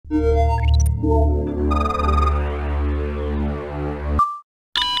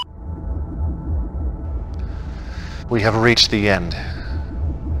We have reached the end.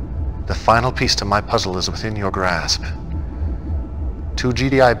 The final piece to my puzzle is within your grasp. 2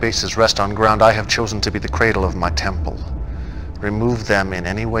 GDI bases rest on ground I have chosen to be the cradle of my temple. Remove them in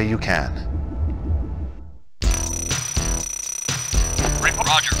any way you can.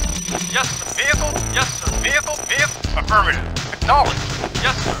 Roger. Yes, sir. Vehicle? Yes, sir. Vehicle? Vehicle? Affirmative. Acknowledge.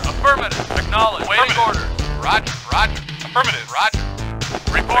 Yes, sir. Affirmative. Acknowledge. Waiting order. Roger. Roger. Affirmative. Roger.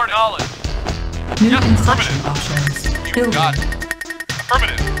 Report. Acknowledge. New Yes, construction affirmative. options. You Building. got it.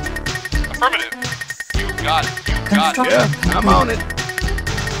 Affirmative. Affirmative. You got it. You got it. Construction complete. I'm on it.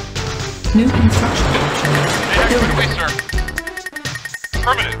 New construction options. Right Building. away, sir.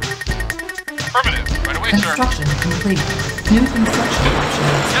 Affirmative. Affirmative. Right away, sir. Construction complete. New construction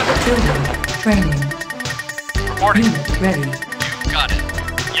options. Yes. Building. Training. Reporting. Unit ready. You got it.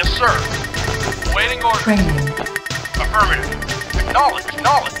 Yes, sir. Waiting order. Training. Affirmative. Acknowledge.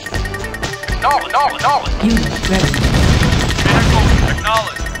 Acknowledge. Acknowledge. Acknowledge. Acknowledge. Unit ready. Vehicle.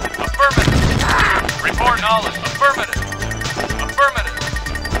 Acknowledge. Affirmative. Report. Knowledge. Affirmative. Affirmative.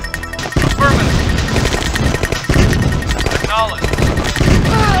 Affirmative. Acknowledge.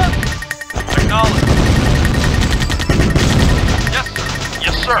 Acknowledge. Yes, sir.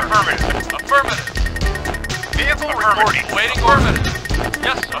 Yes, sir. Affirmative. Affirmative. Vehicle reporting. Waiting order.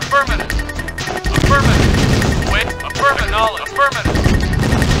 Yes, affirmative. Affirmative. Wait. Affirmative. Knowledge. Affirmative.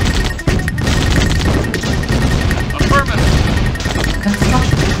 Affirmative.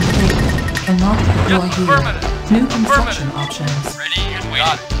 Construction complete. Cannot deploy Yes, here. affirmative. New construction Affirmative. options. Ready and waiting.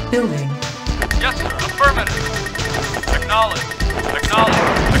 Got it. Building. Yes, sir. Affirmative. Acknowledge. Acknowledge.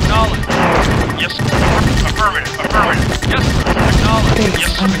 Acknowledge. Yes, sir. Affirmative. Affirmative. Yes, sir. Acknowledge. Base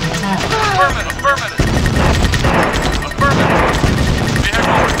Yes, sir. under attack. Affirmative. Affirmative. Affirmative.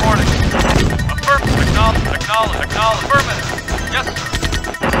 Vehicle reporting. Affirmative. Acknowledge. Acknowledge. Acknowledge. Affirmative. Yes, sir.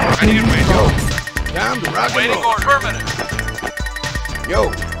 Ready and waiting. Yo, time to rock and Waiting roll. order. Affirmative. Yo,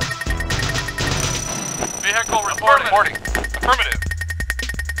 Vehicle reporting. Affirmative.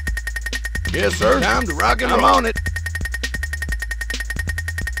 yes, sir. Time to rock and roll. I'm on it.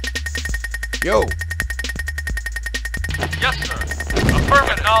 Yo, Yes, sir.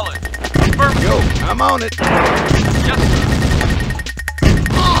 Affirmative. Knowledge. Affirmative. yo, I'm on it. Yes, sir.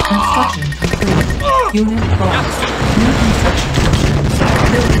 Construction complete. Unit Yes, lost. sir. New construction options.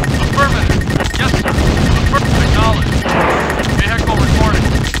 Building. Affirmative. Yes, sir. Affirmative. Acknowledge. Vehicle reporting.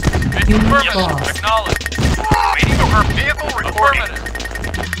 Unit Yes, lost. sir. Acknowledge. Waiting over vehicle reporting.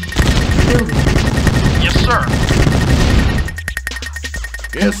 Building. Yes, sir.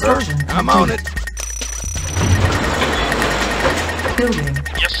 Yes, sir. Construction I'm on it. Building.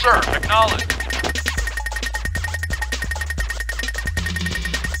 Yes, sir. Acknowledge.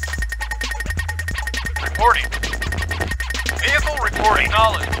 Reporting. Vehicle reporting.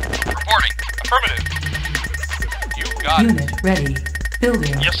 Acknowledge. Reporting. Affirmative. You got it. Unit ready.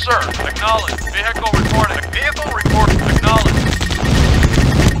 Building. Yes, sir. Acknowledge. Vehicle reporting. Vehicle reporting. Acknowledge.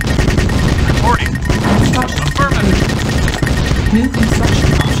 Reporting. Construction Affirmative. complete. New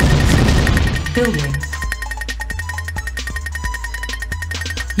construction options. Building.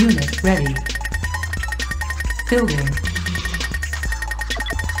 Unit ready. Building.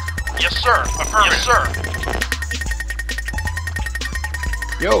 Yes, sir. Affirmative. Yes, sir.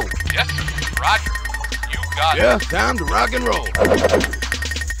 Yo, Yes, sir. Roger. You got it. yeah, time to rock and roll.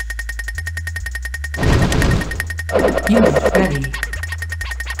 Unit ready.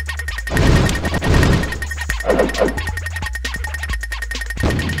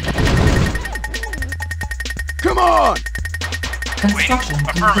 Come on. Construction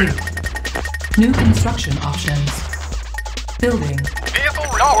Affirmative. complete. New construction options. Building. Vehicle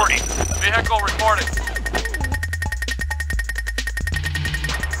reporting. Vehicle reporting.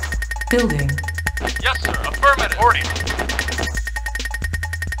 Building. Yes, sir. Affirmative. Reporting.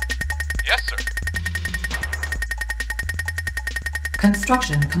 Yes, sir.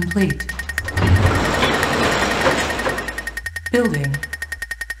 Construction complete. Building.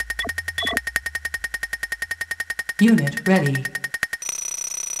 Unit ready.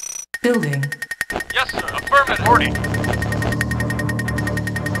 Building. Yes, sir. Affirmative. Reporting.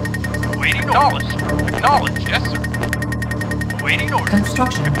 Waiting orders. Acknowledge. Yes, sir. Waiting orders.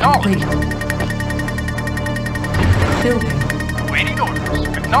 Construction Acknowledge. complete. Building. Waiting orders.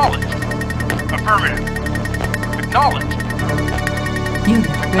 Acknowledge. Affirmative. Acknowledge. Unit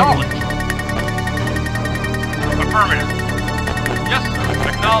ready. Acknowledge. Affirmative. Yes, sir.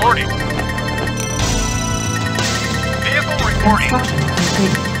 Acknowledging. Vehicle reporting. Construction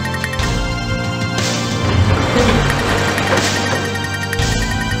complete. Building.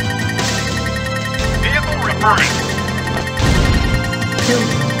 Vehicle reporting.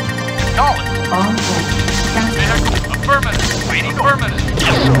 Building. Acknowledge. On hold. Vehicle. Affirmative. Waiting. Affirmative.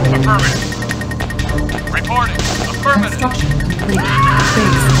 Yes, sir. Affirmative. Reporting. Affirmative. Construction complete.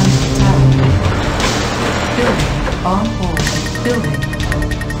 Base under attack. Building. On hold. Building.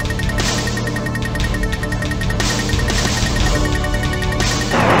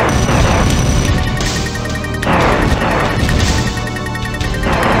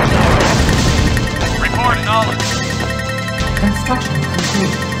 Reporting. Knowledge. Construction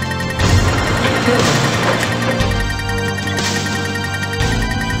complete. Building.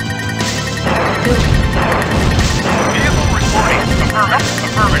 Building. Vehicle reporting. Affirmative.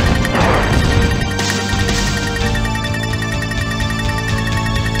 Affirmative.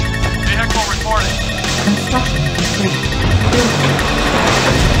 Vehicle reporting. Construction complete. Building.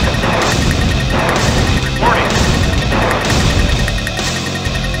 Reporting.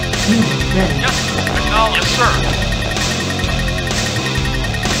 Unit ready. Yes, sir. Acknowledge. Yes, sir.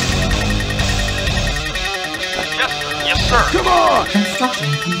 Yes, sir. Yes, sir. Come on! Construction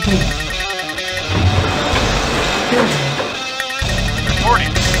complete. Building.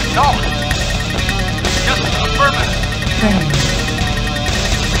 Reporting. Knowledge. Yes, sir. Affirmative. Training.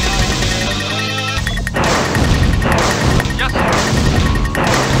 Yes, sir.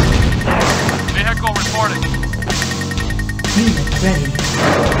 Vehicle reporting. Unit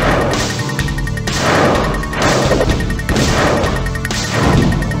ready.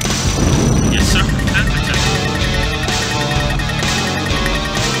 Yes, sir. Affirmative.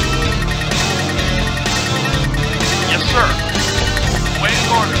 Yes, sir. Waiting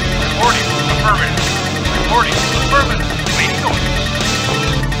order. Reporting. Affirmative. Reporting. Affirmative. Waiting order.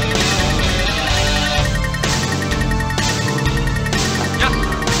 Yes,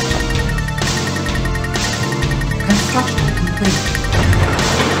 sir. Construction complete.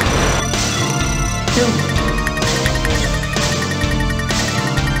 Building.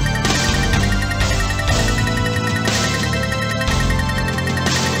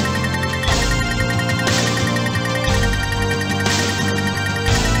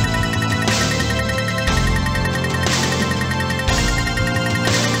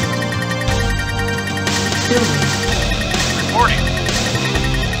 Building. Reporting.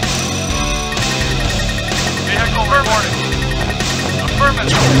 Vehicle reporting.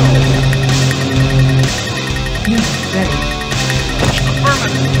 Affirmative. Unit ready.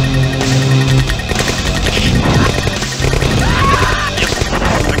 Affirmative. Yes.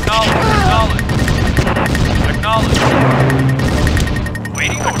 Acknowledge. Acknowledge. Acknowledge.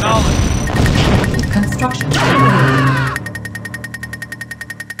 Waiting. Acknowledge. Construction complete.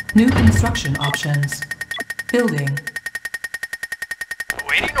 New construction options. Building.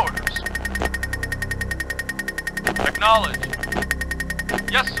 Waiting orders. Acknowledge.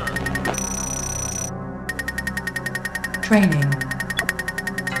 Yes, sir. Training.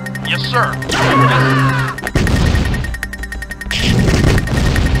 Yes, sir. Yes,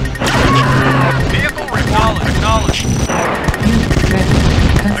 sir. Vehicle acknowledge. Acknowledge. Unit ready.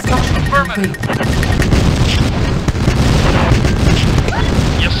 Construction Affirmative. complete.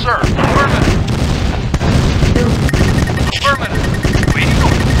 Yes, sir. Affirmative. Building. Affirmative. Waiting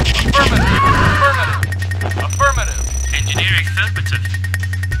order. Affirmative. Affirmative. Affirmative. Engineering affirmative.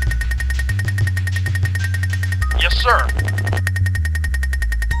 Yes, sir.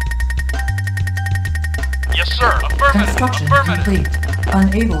 Yes, sir. Affirmative. Construction Affirmative. complete.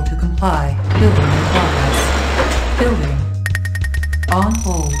 Unable to comply. Building in progress. Building. On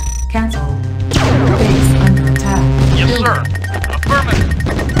hold. Cancel. Base under attack. Yes, Building. sir. Affirmative.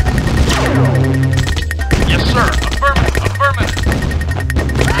 Yes, sir. Affirmative. Affirmative.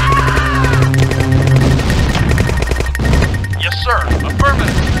 Yes, sir.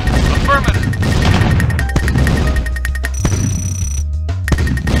 Affirmative. Affirmative.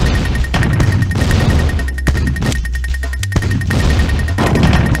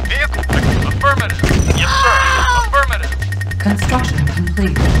 Vehicle. Affirmative. Yes, sir. Affirmative. Construction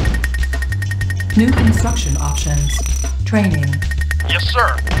complete. New construction options. Training. Yes,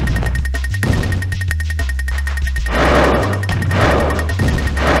 sir.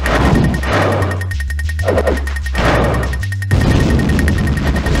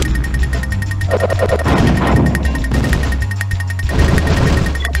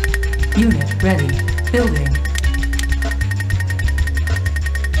 Unit ready. Building.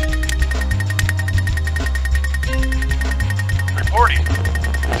 Reporting.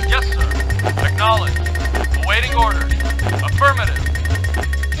 Yes, sir. Acknowledge. Awaiting orders. Affirmative.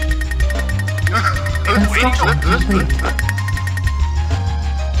 Construction complete.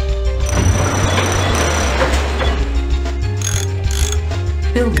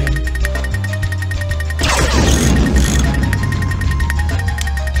 Building.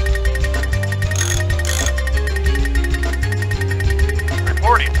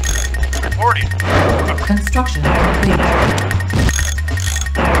 Construction complete.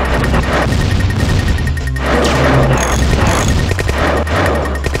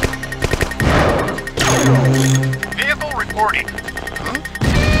 Vehicle reporting.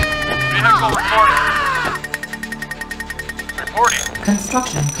 Vehicle reporting. Reporting.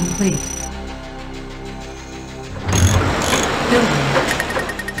 Construction complete. Building.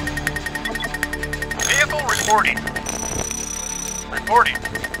 Vehicle reporting. Reporting.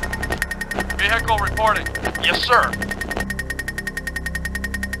 Vehicle reporting. Yes, sir.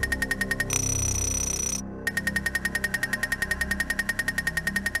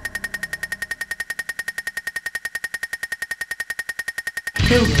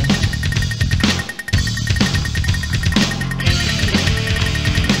 Building.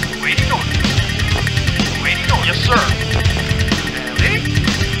 Waiting order. Waiting order. Yes, sir.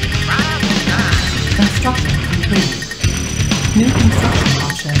 Construction complete. New construction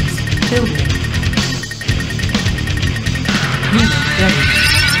options. Building. Unit ready.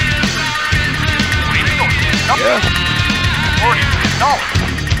 Waiting order. Yeah. Reporting. Acknowledged.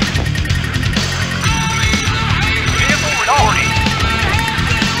 Vehicle reporting.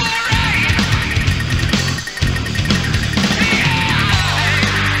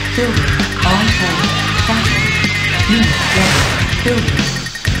 Building. On hold. Cancel. Unit ready. Building.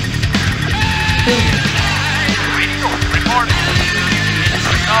 Building. Waiting order. Reporting.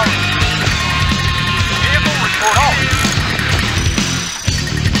 Acknowledged. Vehicle report all.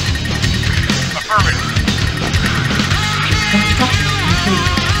 Affirmative. Construction complete.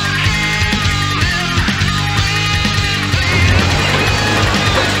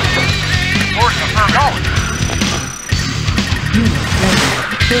 Reporting affirmative. Unit ready.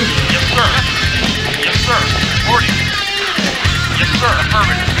 Building. Yes, sir. Yes, sir. Reporting. Yes, sir.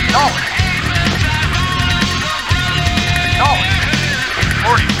 Affirmative. Acknowledged. Acknowledged.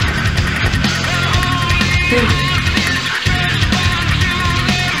 Reporting. Building.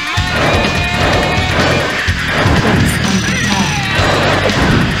 Base under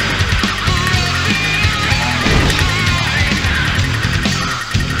attack.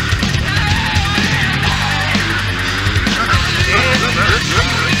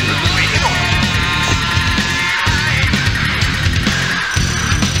 Waiting order.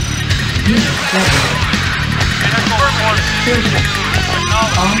 Unit ready. Vehicle reporting. Building.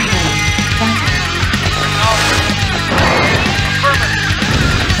 Acknowledged. On hold. Cancel. Acknowledged. Affirmative.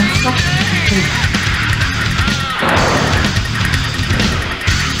 Construction complete.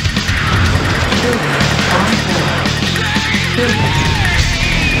 Building. On hold. Building.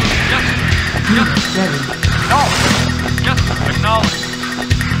 Yes, Unit ready. acknowledged. Yes, acknowledged.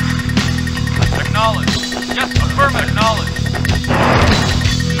 Acknowledged. Yes, affirmative. Acknowledged.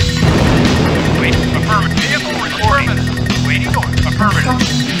 Wait, affirmative. Vehicle reporting. Waiting order. Affirmative.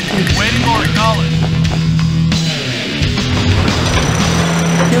 Construction complete. Waiting order. Acknowledged.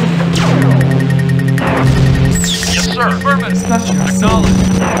 Building. Yes, sir. Affirmative. Structure Acknowledged.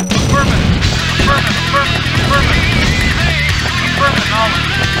 Affirmative. Affirmative. Affirmative. Affirmative. Affirmative. Acknowledged.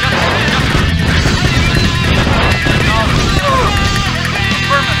 Yes, yes. Acknowledged.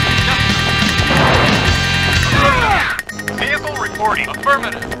 Affirmative. Yes. Affirmative. Vehicle reporting.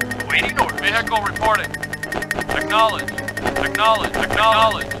 Affirmative. Waiting order. Vehicle reporting. Acknowledged. Acknowledged.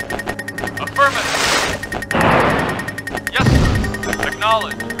 Acknowledged. Affirmative. Yes, sir.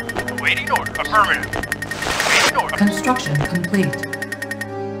 Acknowledged. Waiting order. Affirmative. Waiting order. Construction complete.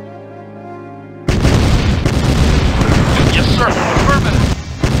 Yes, sir. Affirmative.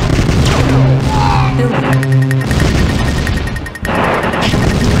 Building.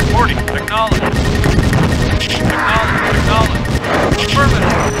 Reporting. Acknowledged. Acknowledged. Acknowledged.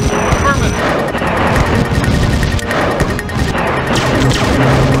 Affirmative. Affirmative.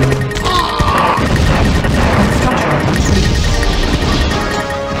 Construction complete.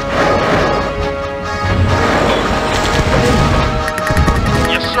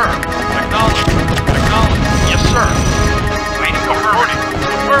 Yes, sir. Acknowledged. Acknowledged. Yes, sir. Waiting for reporting.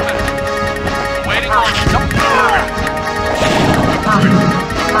 Affirmative. Waiting on affirmative. Affirmative.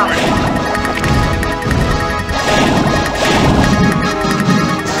 Affirmative.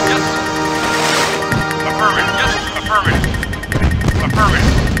 Yes. Affirmative. Yes. Affirmative. Affirmative.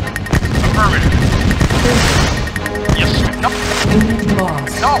 Affirmative. Yes. No. Unit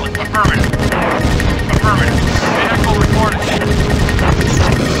lost. Knowledge. Affirmative. Affirmative. Vehicle reporting.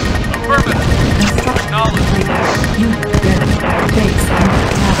 Affirmative. Construction Acknowledged. complete. Unit ready. Base under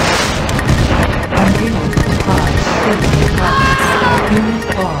attack. Unable to comply. Building progress. Unit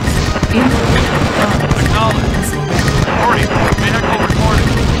lost. Insufficient funds. Acknowledged. Missile ready. Reporting. Vehicle reporting.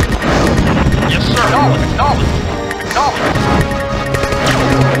 Yes, sir. Acknowledged. Acknowledged. Acknowledged.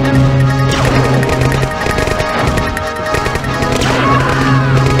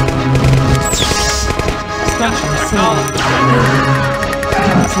 sold. Building.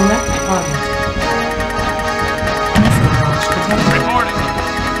 Select target. Missile launch detected. Reporting.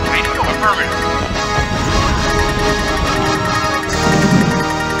 Radio affirmative.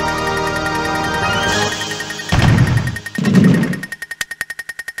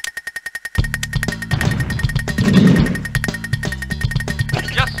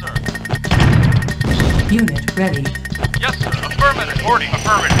 Yes, sir. Unit ready. Yes, sir. Affirmative. Reporting.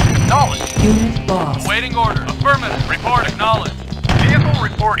 Affirmative. Acknowledged. Unit lost. Waiting order. Affirmative. Report. Acknowledged. Vehicle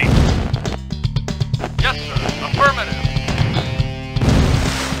reporting. Yes, sir. Affirmative.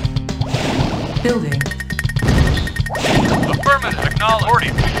 Building. Affirmative. Acknowledged.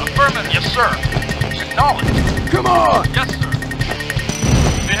 Reporting. Affirmative. Yes, sir. Acknowledged. Come on! Yes, sir.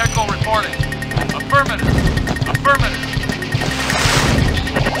 Vehicle reporting. Affirmative. Affirmative.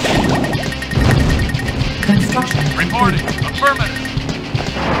 Construction Reporting. complete. Affirmative.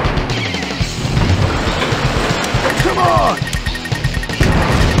 Come on!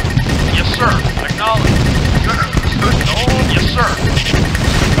 Yes, sir. Acknowledged. Yes, sir.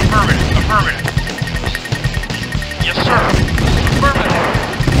 Affirmative. Affirmative. Yes, sir. Affirmative.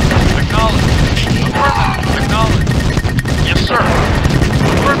 Acknowledged. Affirmative. Acknowledged. Yes, sir.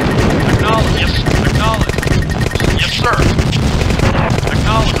 Affirmative. Acknowledged. Yes. Acknowledged. Yes, sir.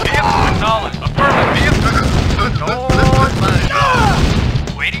 Acknowledged. Acknowledged. Affirmative.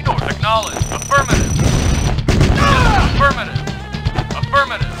 Waiting order. Acknowledged. Affirmative. Yes. Affirmative.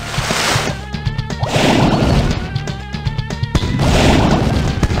 Affirmative.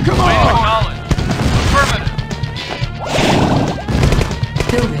 Come Waiting. on! Acknowledged. Affirmative.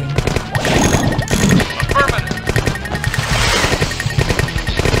 Building. Affirmative.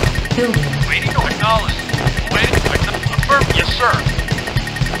 Building. Waiting order. Acknowledged. Waiting. Affirm. Yes, sir.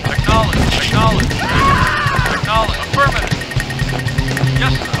 Acknowledged. Acknowledged. Acknowledged. Affirmative.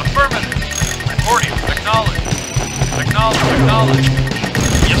 Yes, sir. Affirmative. Reporting. Acknowledged. Acknowledged. Acknowledged.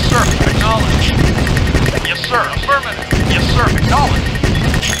 Yes, sir. Acknowledged. Yes, sir. Affirmative. Yes, sir. Acknowledged.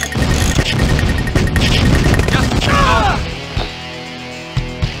 Yes, acknowledged.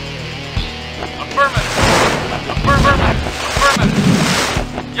 Affirmative. Affirmative. Affirmative.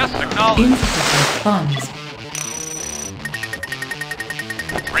 Yes, acknowledged. Insufficient funds.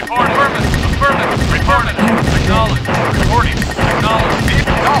 Report. Affirmative. Affirmative. Reporting. Acknowledged. Reporting. Acknowledged.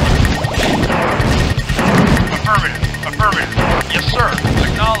 Acknowledged. Affirmative. Affirmative. Yes, sir.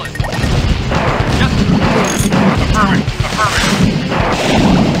 Acknowledged. Yes, sir. Affirmative.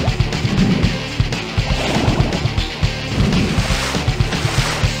 Affirmative.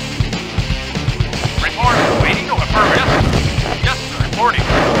 Reporting. Waiting. Affirmative. Yes, sir. Reporting.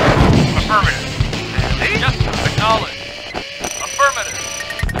 Affirmative. Yes, sir. Acknowledged. Affirmative.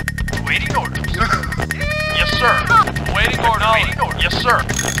 Waiting orders. Yes, sir. Waiting order. Waiting order. Yes, sir.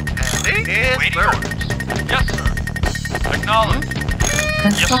 Waiting orders. Yes, sir. Acknowledged.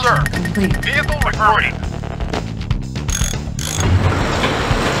 Yes, sir. Construction complete. Vehicle reporting.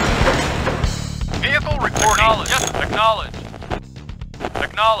 Vehicle reporting. Yes, acknowledged.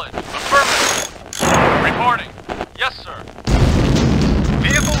 Acknowledged. Affirmative. Reporting. Yes, sir.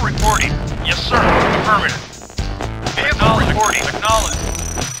 Vehicle reporting. Yes, sir. Affirmative. Vehicle reporting. Acknowledged.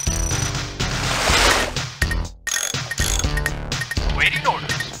 Waiting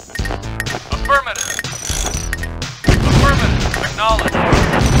orders. Affirmative. Affirmative. Acknowledged.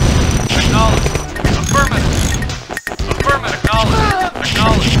 Acknowledged. Affirmative. Affirmative. Acknowledged.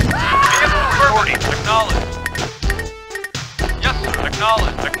 Acknowledged. Vehicle reporting. Acknowledged. Yes, sir.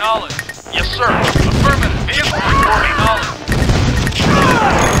 Acknowledged. Acknowledged. Yes, sir. Affirmative. Vehicle reporting. Acknowledged.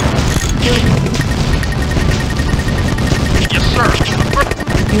 Yes, sir.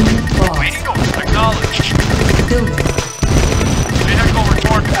 Unit lost. Waiting order. Acknowledged. Building. Vehicle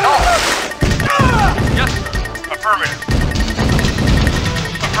report. Acknowledged. Yes, sir. Affirmative.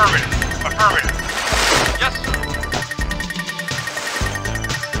 Affirmative. Affirmative. Yes, sir.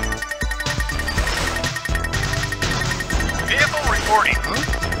 Vehicle reporting.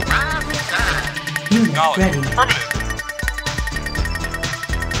 Unit Acknowledged. ready. Affirmative.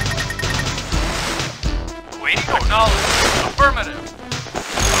 Waiting. Acknowledged. Affirmative.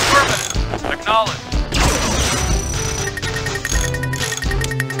 Affirmative. Acknowledged.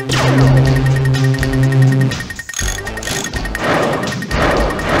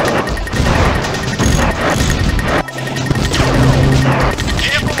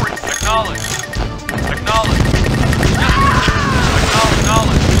 Acknowledged. Acknowledged. Yes, sir.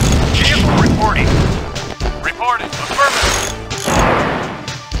 Acknowledged. Vehicle reporting. Reporting. Affirmative.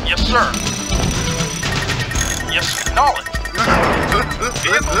 Yes, sir. Yes, acknowledged.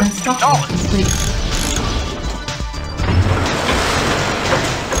 Vehicle Construction acknowledged. complete.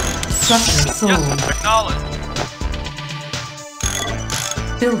 Structure Yes, sold. acknowledged.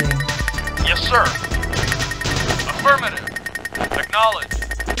 Building. Yes, sir. Affirmative. Acknowledge.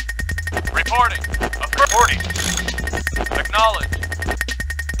 Reporting. Reporting. Acknowledge.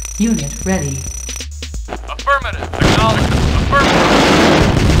 Unit ready. Affirmative. Acknowledge. Affirmative.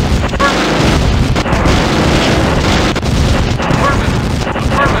 Affirmative. Affirmative.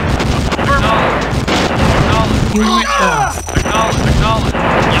 Affirmative. Acknowledge. Acknowledge. Unit lost. Acknowledge. Acknowledge.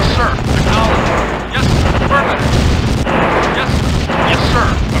 Yes, sir. Acknowledge. Yes, sir. Affirmative. Yes, sir. Yes, sir.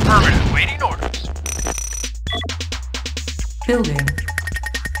 Affirmative. Waiting orders. Building.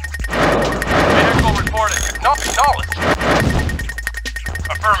 Vehicle reporting. Acknowledge.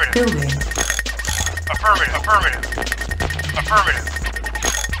 Affirmative. Building. Affirmative. Affirmative. Affirmative.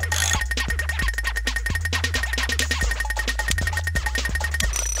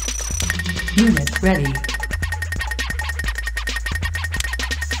 Unit ready.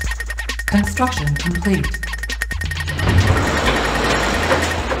 Construction complete.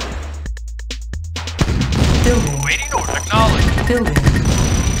 Building. Waiting order. Acknowledge. Building.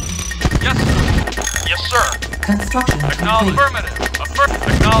 Yes, sir. Yes, sir. Construction Acknowledge. complete. Affirmative.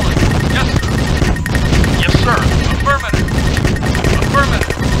 Acknowledge. Yes, sir. Yes, sir. Affirmative. Affirmative.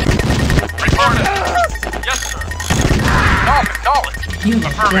 Reported. Yes, sir. Acknowledge. Unit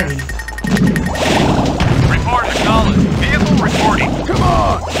Affirmative. ready. Report. Acknowledge. Vehicle reporting. Come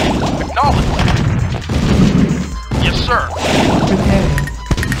on! Acknowledge. Yes, sir. Preparing.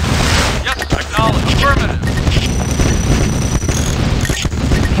 Yes, sir. Acknowledge. Affirmative.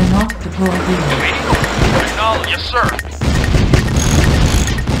 Cannot deploy here. Waiting order. Acknowledge. Yes, sir.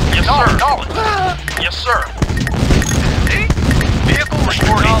 Yes, sir. Acknowledge. Yes, sir. Vehicle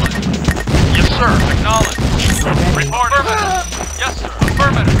reporting. Yes, sir. Acknowledge. Ready. Report. Affirmative. Yes, sir.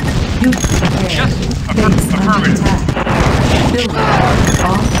 Affirmative. Unit prepared. Yes. Base under Affirmative. attack. Building.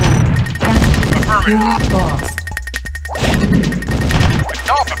 All capital. Affirmative. Unit lost.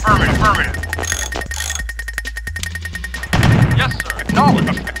 Affirmative. Affirmative. Yes, sir. Acknowledge.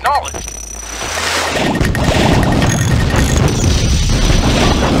 Acknowledge.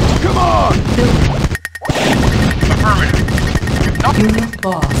 Come on! Building. Affirmative. Unit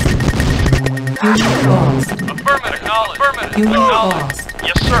lost. Unit lost. Affirmative. Acknowledge. Affirmative. Unit Acknowledge. lost.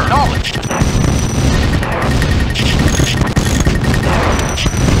 Yes, sir. Acknowledge.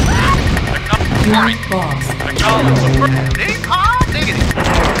 Unit lost. Acknowledge. Negative.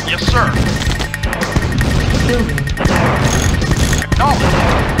 Yes, sir. Building. Acknowledge.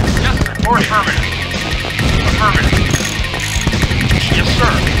 Yes, sir. Report. Affirmative. Affirmative. Yes,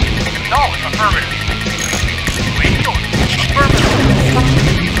 sir. Acknowledge. Affirmative. Waiting order. Affirmative. Construction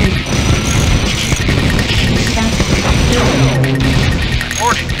complete. Building.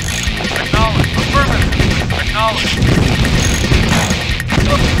 Reporting. Acknowledge. Affirmative. Acknowledge.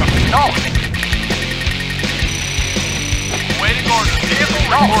 Acknowledge. Waiting order. Vehicle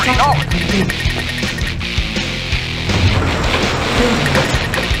reporting. Acknowledge. Complete. Building.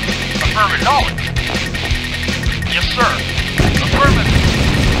 Affirmative. Acknowledge. Yes, sir. Affirmative.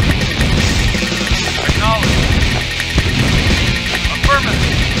 Acknowledge.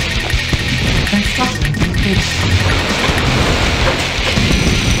 Affirmative. Construction complete.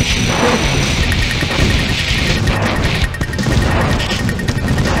 Building.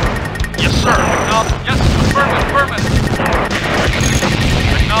 Yes, sir. Acknowledge. Yes, affirmative. Affirmative.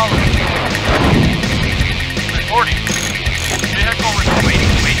 Acknowledge. Reporting. Vehicle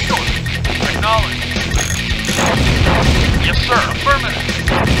waiting. Waiting orders. Acknowledge. Yes, sir. Affirmative.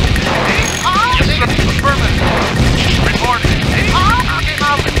 Yes, sir. Affirmative. Reporting.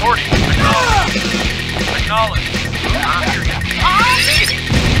 Reporting. Acknowledge. Acknowledge.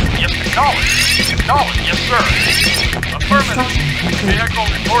 Yes, acknowledge. Acknowledge. Yes, sir. Affirmative. Vehicle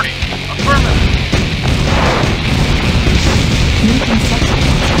reporting. Affirmative. New construction.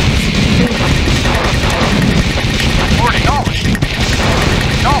 Building. Reporting. Acknowledge.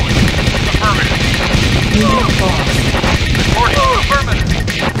 Acknowledge. Affirmative. Unit lost. Reporting. Affirmative.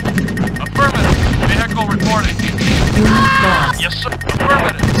 Affirmative. Vehicle reporting. Unit lost. Yes, sir.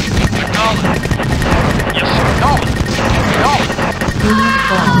 Affirmative. Acknowledge. Yes, sir. Acknowledge. Acknowledge. Unit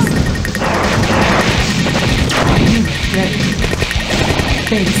lost. Unit ready.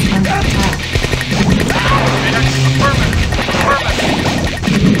 Base under attack. Affirmative. Affirmative.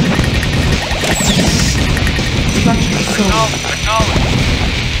 Structure sold. Acknowledge.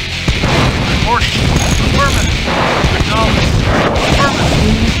 Reporting. Affirmative. Acknowledge. Affirmative.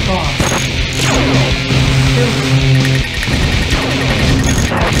 Unit lost. Building.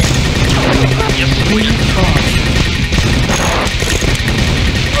 Yes, sir. Unit lost.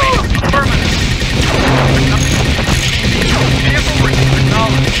 Affirmative. Vehicle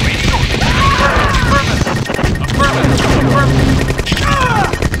acknowledged. Waiting order. Affirmative. Affirmative.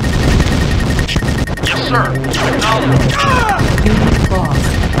 Affirmative.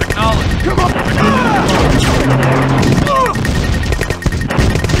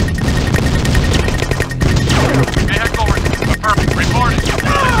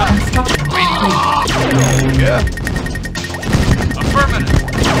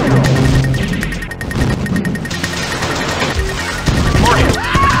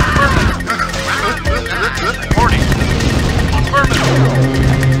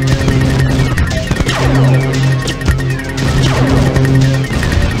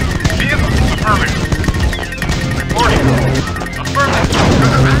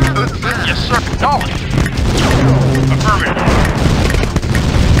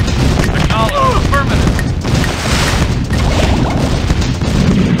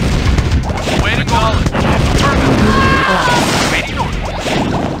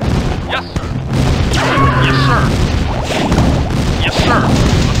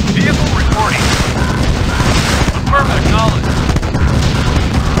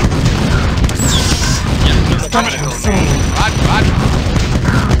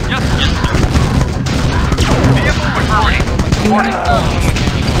 Reporting.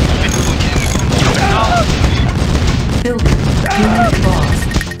 Acknowledged. Building. Unit lost.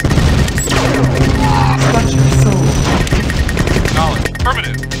 Structure sold. Acknowledged.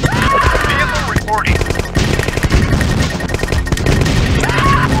 Affirmative. Vehicle reporting.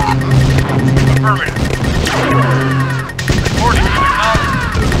 Affirmative. Reporting. Acknowledged.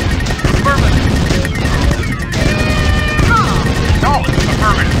 Affirmative. Acknowledged.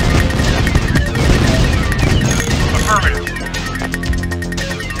 Affirmative. Affirmative.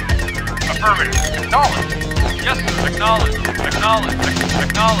 Affirmative. Acknowledged. Yes, sir. Acknowledged. Acknowledged.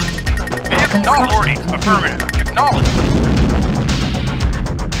 Acknowledged. Vehicle reporting. Affirmative. Acknowledged.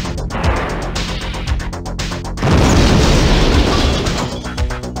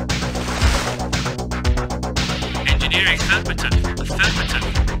 Engineering affirmative. Affirmative.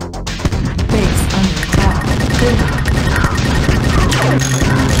 Base under attack. Building.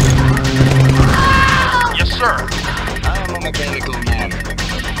 Yes, sir. I'm a mechanical man.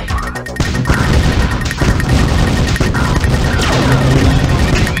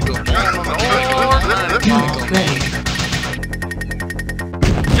 Unit ready.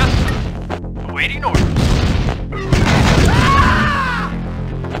 Yes, sir. Awaiting orders.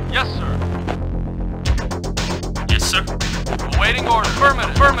 Yes, sir. Yes, sir. Awaiting orders.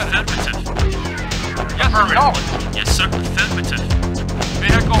 Affirmative. Affirmative. Yes, sir. Acknowledged. Yes, sir. Affirmative.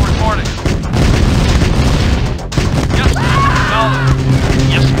 Vehicle reporting. Yes, sir. Acknowledged.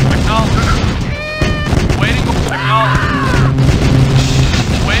 Yes, sir. Acknowledged. Waiting. Acknowledged.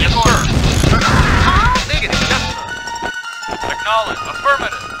 Waiting orders. Negative. Yes, sir. Acknowledged.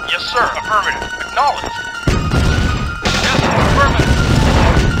 Affirmative. Yes, sir. Affirmative. Acknowledged. Yes, sir. Affirmative.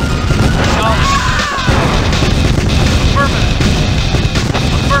 Acknowledged. Affirmative.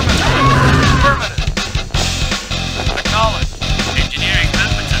 Affirmative. Affirmative. Acknowledged. Engineering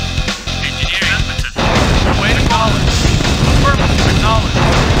affirmative. Engineering affirmative. Wait, acknowledged. Affirmative. Acknowledged.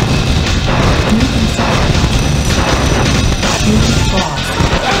 New construction options. Unit lost.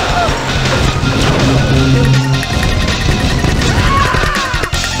 Building.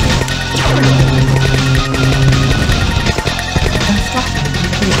 Construction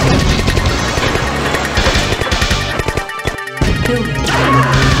complete.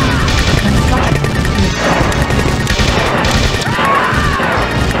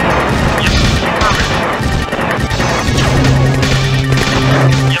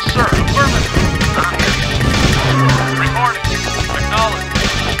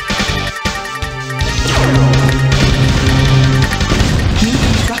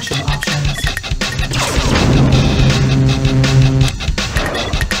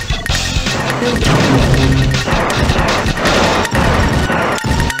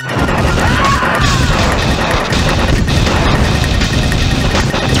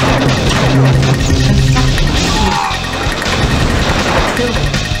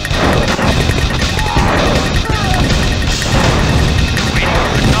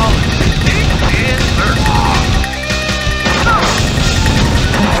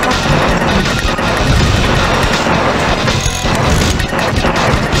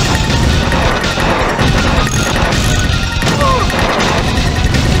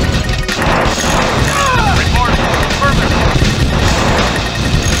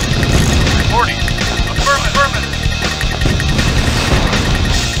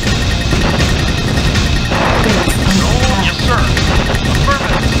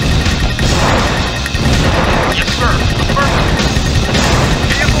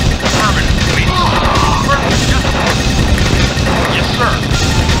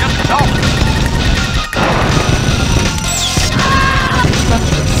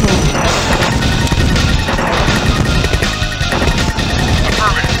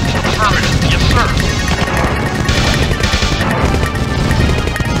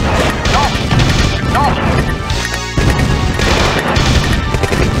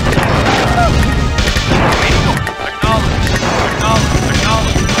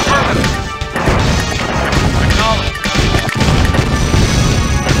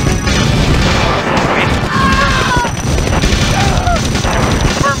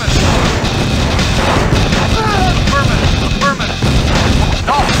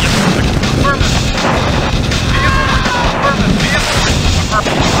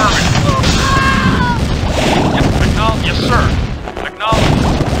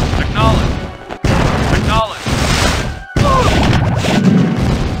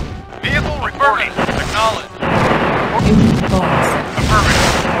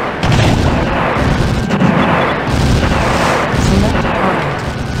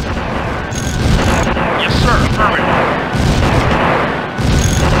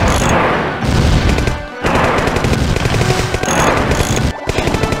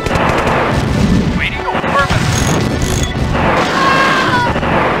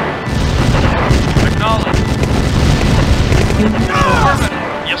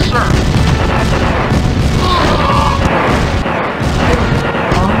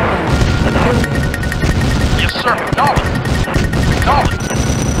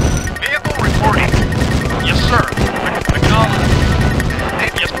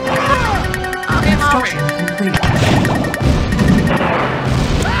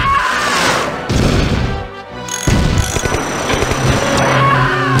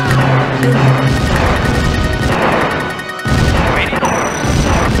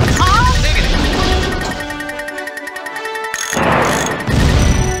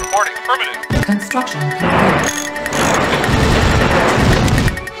 Construction complete.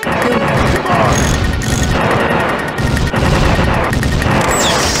 Building.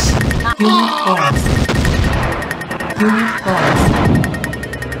 Unit lost. Unit lost.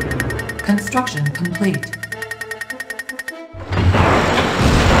 Construction complete.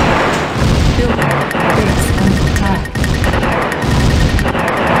 Building. Base under attack.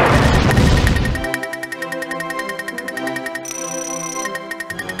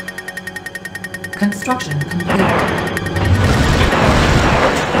 Construction complete.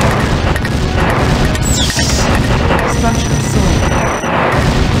 Structure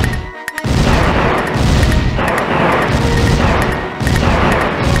sold.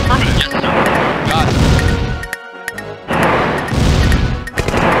 Affirmative. Yes, sir. Got it.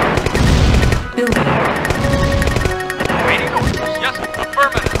 Building. Waiting orders. Yes,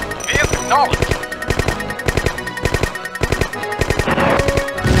 affirmative. Vehicle acknowledged.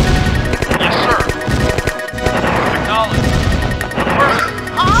 Yes, sir. Acknowledged. Affirmative.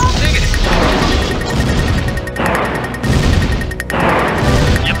 Negative.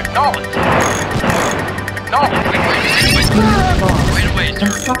 Yep, acknowledged. Acknowledged. Wait. Unit lost. Wait away, sir.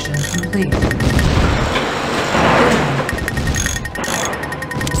 Construction complete. Building.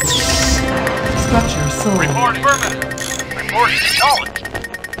 Structure sold. Report affirmative. Reporting acknowledged.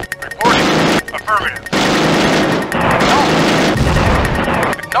 Reporting affirmative. Acknowledged.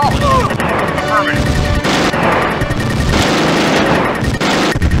 Acknowledged. Affirmative.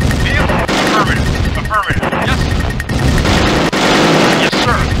 Vehicle affirmative. Affirmative. Yes, sir. Yes,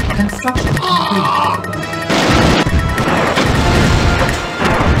 sir. Construction complete.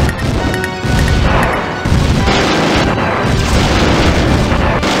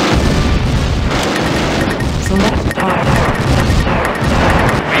 Select target.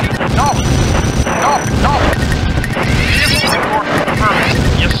 Waiting. Acknowledged. Acknowledged. Vehicle report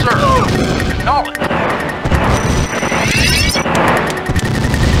affirmative. Yes, sir. Acknowledged.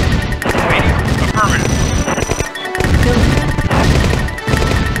 Waiting. Affirmative. Building.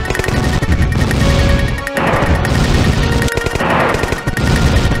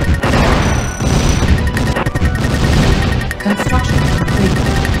 Construction complete.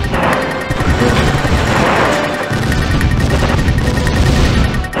 Building.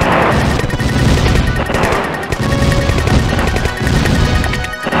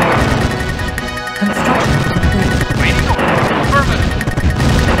 Construction complete. Waiting order.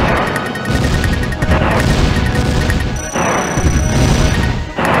 Affirmative.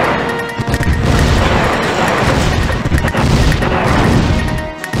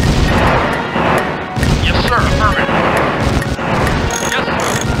 Yes, sir. Affirmative. Yes, sir.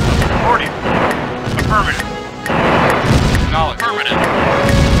 Reporting. Affirmative. Acknowledged. Affirmative.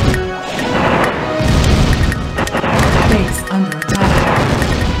 Base under attack.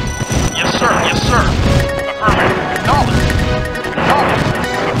 Yes, sir. Yes, sir. Affirmative. Acknowledged. Acknowledged.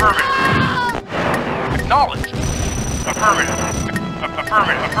 Affirmative. Acknowledged. Affirmative.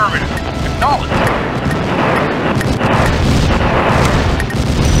 Affirmative. Affirmative. Acknowledged.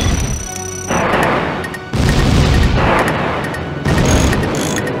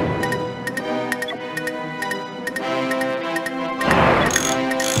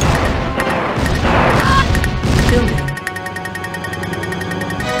 Building.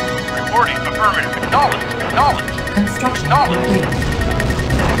 Reporting. Affirmative. Acknowledged. Acknowledged. Construction Knowledge.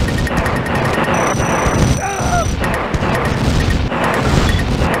 complete.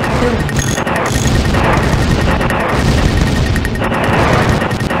 Building.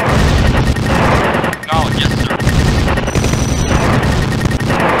 Acknowledged. Yes, sir.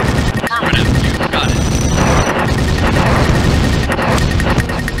 Affirmative. You got it.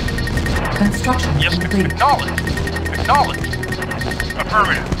 Construction Yes, complete. acknowledged. Acknowledged.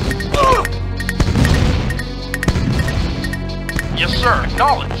 Affirmative. Yes, sir.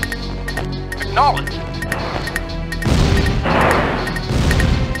 Acknowledged. Acknowledged.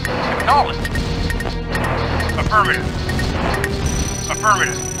 Acknowledged. Affirmative.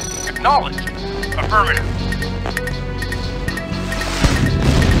 Affirmative. Acknowledged. Affirmative.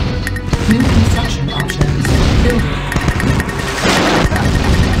 New construction options. Building.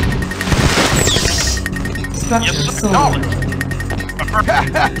 Structure Yes, sir. sold. Acknowledged.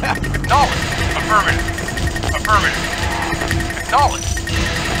 Affirmative. Acknowledged. Affirmative. Affirmative. Acknowledged.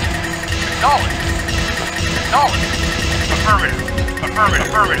 Acknowledged. Acknowledged. Affirmative. Affirmative.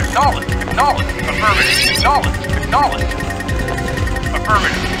 Affirmative. Acknowledged. Acknowledged. Affirmative. Acknowledged. Acknowledged.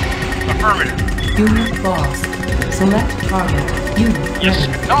 Affirmative. Affirmative. Unit lost. Select target. Unit Yes,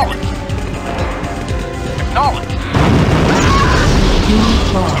 ready. acknowledged. Acknowledged.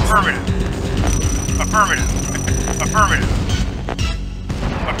 Unit lost. Affirmative. Affirmative. Affirmative.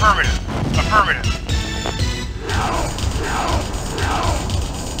 Affirmative. Affirmative.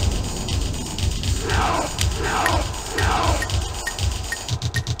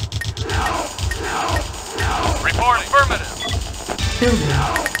 Reporting. Affirmative. Building.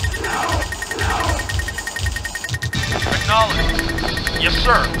 Acknowledge. Yes,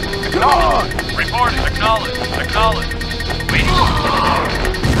 sir. Come on! Reporting. Acknowledge. Acknowledge.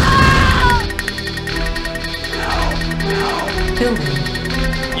 Waiting. Building.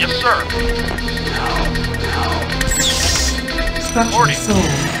 Yes, sir. Structure Reporting.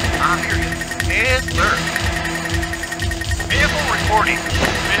 sold. I hear you. Yes, sir. Vehicle reporting.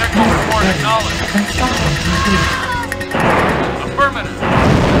 Vehicle report acknowledged. Construction complete. Affirmative.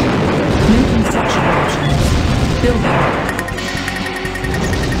 New construction options. Building.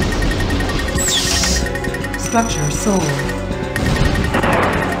 Structure sold.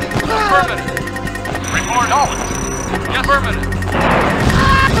 Affirmative. Report knowledge. Yes, affirmative.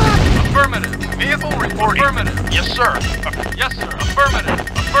 Affirmative. Vehicle reporting. Affirmative. Yes, sir. Yes, sir. Affirmative.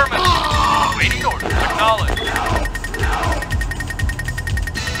 Affirmative. Waiting order. Acknowledge.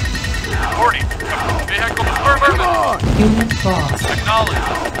 Reporting. Vehicle affirmative. Unit lost. Acknowledge.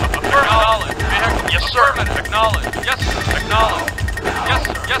 Affirmative. Vehicle. Yes, sir. Affirmative. Acknowledge. Yes, sir. Acknowledge. Yes,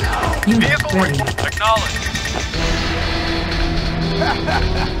 sir. Yes, sir. Unit Vehicle ready. acknowledge.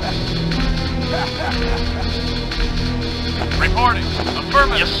 Reporting.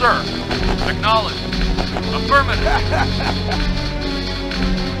 Affirmative. Yes, sir. Acknowledge. Affirmative.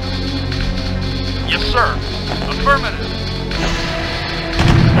 Yes, sir. Affirmative.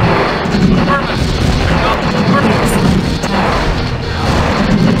 Affirmative. Acknowledge. Affirmative.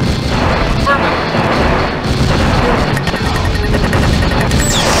 Affirmative.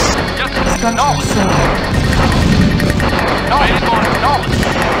 Yes, sir. Structure Knowledge. sold. Knowledge. Knowledge.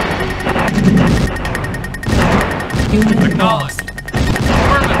 Unit Acknowledge. lost.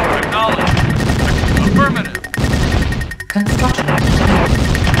 Affirmative. Acknowledge. Affirmative. Construction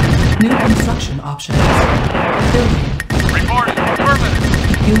complete. New construction options. Building. Reporting. Affirmative.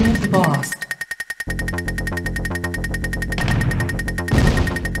 Unit lost.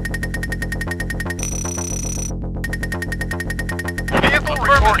 Vehicle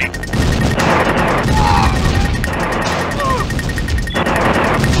reporting.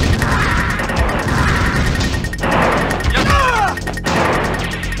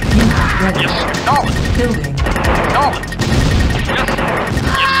 Unit ready. Yes, acknowledge. Building. Acknowledge. Yes, sir.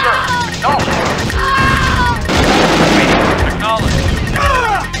 Yes, sir. Acknowledge. Waiting. Acknowledge.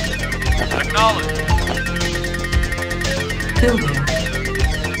 Acknowledge. Building.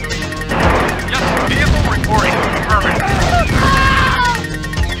 Yes, vehicle reporting. Affirmative.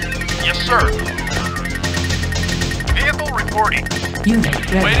 Yes, sir. Vehicle reporting. Unit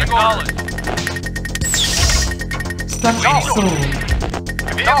ready. Waiting. Acknowledge. Structure sold.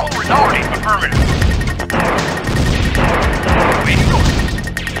 Vehicle reporting. Affirmative. Waiting orders.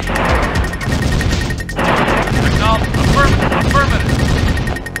 Acknowledge. Affirmative. Affirmative.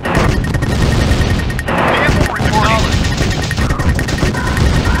 Vehicle reporting.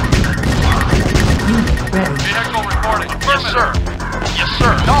 Unit ready. Vehicle reporting. Yes, sir. Yes,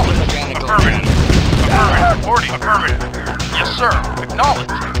 sir. Acknowledge. Affirmative. Affirmative. Reporting. Affirmative. Yes, sir.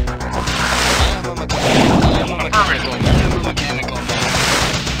 Acknowledge.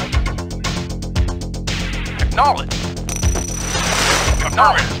 Acknowledge.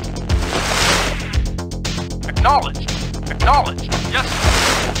 Acknowledge. Acknowledge. Acknowledge. Yes.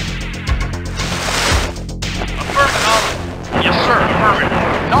 Affirmative. Yes, sir. Affirmative.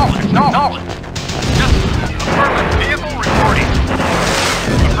 Acknowledge. Acknowledge. Yes. Affirmative. Vehicle reporting.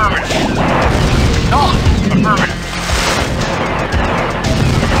 Affirmative. Acknowledge. Affirmative.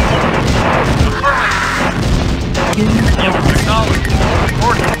 Affirmative. Unit Yes. lost. Acknowledge.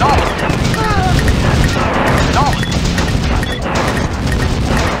 Reporting. Acknowledge. Acknowledge.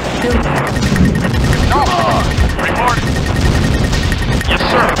 Building. Acknowledge. Reporting. Yes,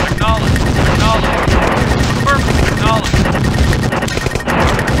 sir. Acknowledge. Acknowledge. Affirmative. Acknowledge.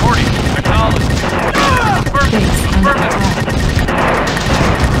 Reporting. Acknowledge. Affirmative. Base under Affirmative. attack.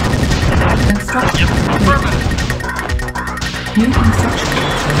 Construction Yes. complete. Affirmative. New construction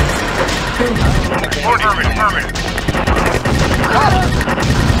options. Building. Reporting. Affirmative. Affirmative.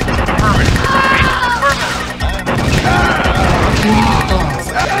 Affirmative. Affirmative. Unit lost.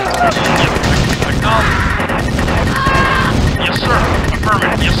 Acknowledge. Yes, sir.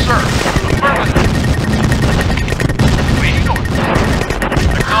 Affirmative. Yes, sir. Affirmative. Waiting orders.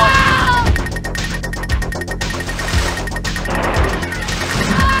 Acknowledge.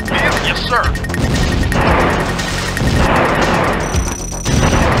 Yes, sir.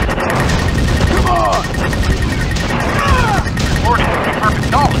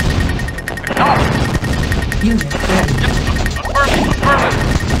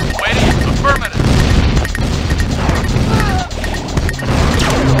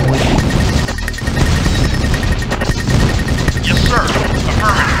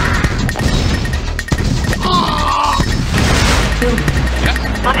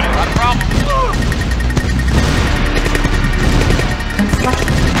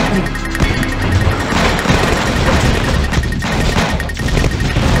 complete.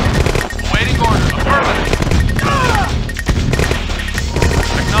 Waiting order. Affirmative.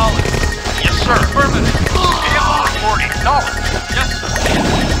 Acknowledge. Yes, sir. Affirmative. Vehicle reporting. Acknowledge. Yes, sir.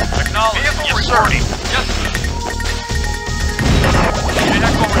 Acknowledge. Vehicle yes, reporting. Sir. Yes, sir.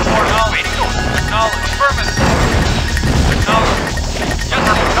 Vehicle report. Waiting order. Acknowledge. Affirmative. Acknowledge. Yes,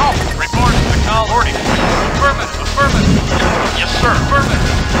 sir. Acknowledge. Reporting. Acknowledge. Affirmative. Affirmative. Yes, sir. Affirmative.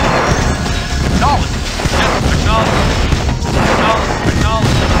 Acknowledge. Yes, acknowledge. Acknowledge.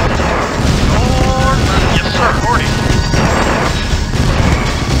 Acknowledge. Order. Yes, sir. Reporting.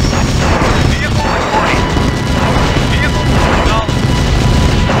 Vehicle reporting. Vehicle acknowledge.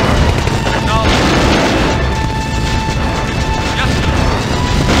 Acknowledge. Yes, sir.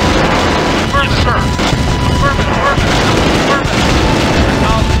 Affirmative. Yes, sir. Affirmative. Affirmative. Affirmative.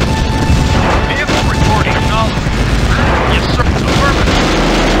 Acknowledge. Vehicle reporting. Acknowledge. Yes, sir. Affirmative.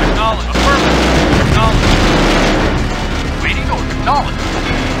 Acknowledge. Affirmative. Acknowledge. Waiting order. Acknowledge.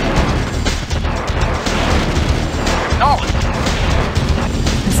 Acknowledge.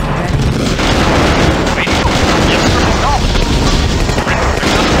 Missile ready. Waiting order. Yes, sir. Acknowledge.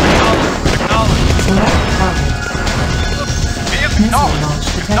 Acknowledge. Acknowledge. Select target. Vehicle Missile acknowledge. launch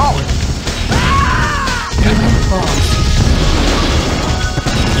detected. Acknowledge. Unit lost.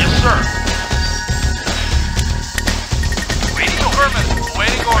 Yes, sir. Waiting order. Affirmative.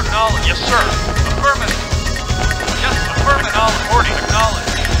 Waiting order. Acknowledge. Yes, sir. Affirmative. Yes, affirmative. Acknowledge. Reporting. Acknowledge.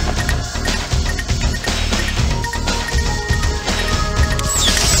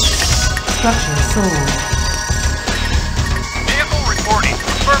 Structure sold. Vehicle reporting.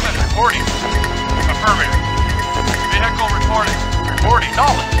 Affirmative. Reporting. Affirmative. Vehicle reporting. Reporting.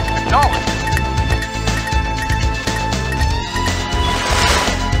 Acknowledge. Acknowledge.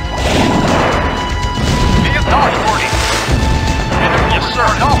 Vehicle reporting. Yes, sir.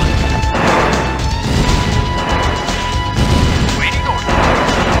 Acknowledge. Waiting order.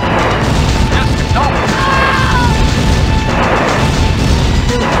 Yes, acknowledge.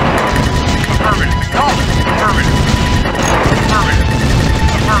 Affirmative. Acknowledge. Affirmative. Affirmative.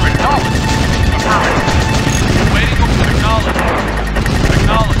 Affirmative. Acknowledge. Affirmative. Waiting order. Acknowledge.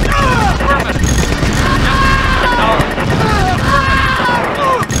 Acknowledge. Affirmative.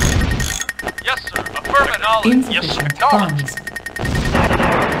 Yes, sir. Affirmative. Yes, sir. Affirmative. Yes, sir. Insufficient Acknowledge. funds.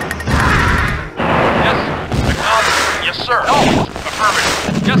 Yes, sir. Acknowledge. Yes, sir. Acknowledge. Affirmative.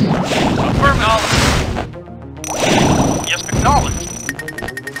 Yes, sir. Affirmative. Yes, acknowledge.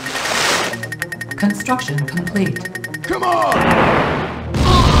 Construction complete. Come on!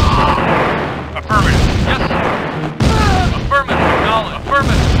 Affirmative. Yes, sir. Affirmative. Acknowledge.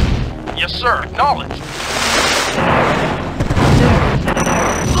 Affirmative. Yes, sir. Acknowledge.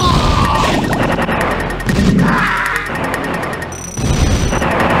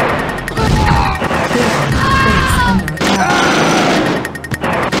 Base under attack.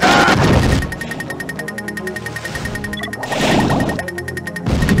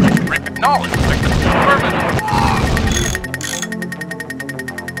 Acknowledge. Affirmative.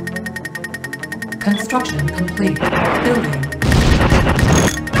 Construction complete. Building.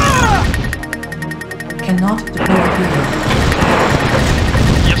 Cannot deploy vehicle.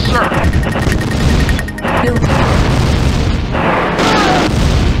 Yes, sir. Building.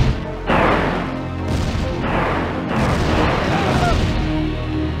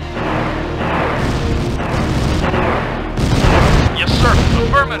 Yes, sir.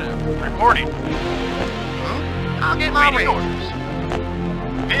 Affirmative. Reporting. I'll get my Waiting way. orders.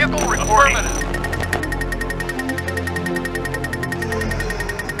 Vehicle reporting. Affirmative.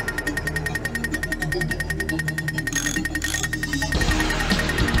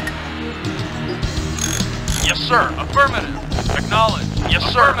 Yes, sir. Affirmative. Acknowledge. Yes,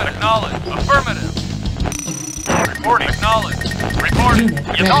 sir. Acknowledge. Affirmative. Reporting. Acknowledge. Reporting. Unit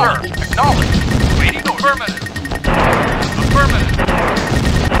Yes, ready. sir. Acknowledge. Waiting. Affirmative. Affirmative.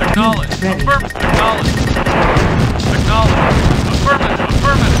 Acknowledge. Unit ready. Acknowledge. Acknowledge. Affirmative.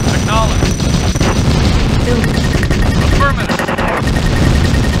 Affirmative. Acknowledge. Building. Affirmative.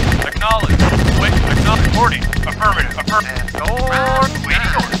 Acknowledge. Wait. Acknowledge. Reporting. Affirmative. Affirmative. North.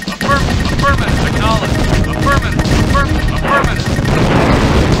 Waiting order. Affirmative. Affirmative. Acknowledge. Affirmative. Affirmative. Affirmative.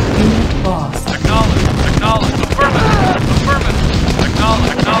 Unit lost. Acknowledge. Acknowledge. Affirmative. Affirmative.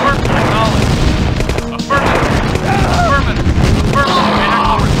 Acknowledge. Acknowledge. Acknowledge. Affirmative. Affirmative. Affirmative.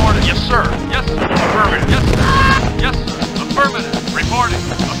 Vehicle reported. Yes, sir. Yes, sir. Affirmative. Yes, sir. Yes, sir. Affirmative. Reporting.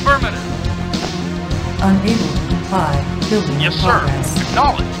 Affirmative. Unable to comply. Building Yes, in sir. progress.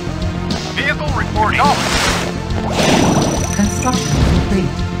 Acknowledge. Vehicle reporting. Acknowledge. Construction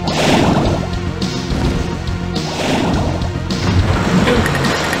complete.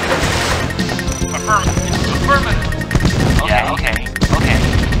 Building.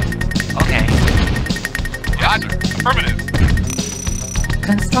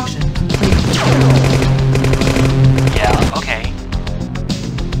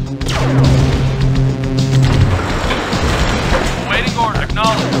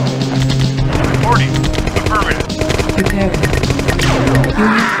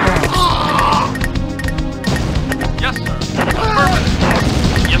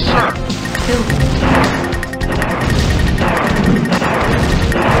 Building.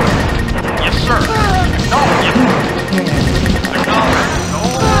 Yes, sir. Acknowledge. Unit prepared. Acknowledge.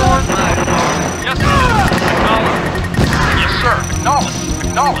 Yes, sir. Acknowledge. Yes, sir. Acknowledge.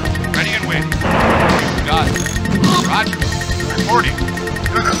 Acknowledge. Ready and waiting. Got it. Roger. Reporting.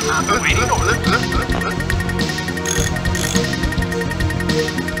 Waiting orders.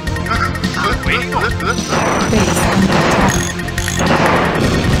 Waiting orders. Base under attack.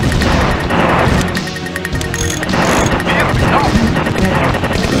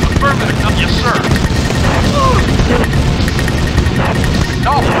 Affirmative. Yes, sir.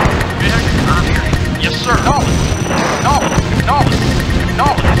 Acknowledge. Yes, sir. Acknowledge. Acknowledge.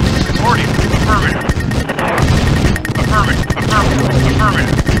 Acknowledge. Reporting. Affirmative. Affirmative.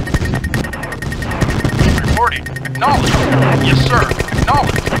 Affirmative. Reporting. Acknowledge. Yes, sir.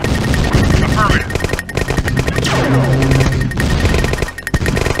 Acknowledge. Affirmative.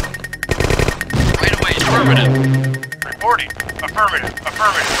 Right away. Affirmative. Reporting. Affirmative.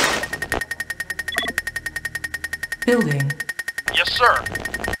 Affirmative. Building. Yes, sir.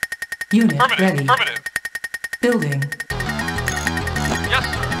 Unit Affirmative. ready. Affirmative. Building. Yes,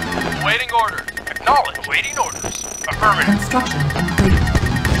 sir. Waiting orders. Acknowledge. Waiting orders. Affirmative. Construction complete.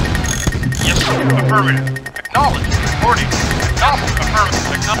 Yes, sir. Affirmative. Acknowledge. Reporting. Acknowledge.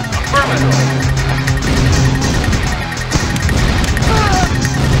 Affirmative. Affirmative.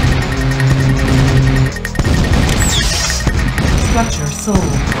 Structure sold.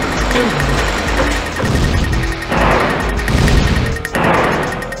 Building.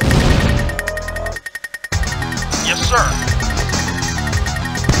 Yes, sir.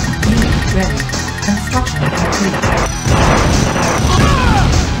 Unit ready. Construction complete.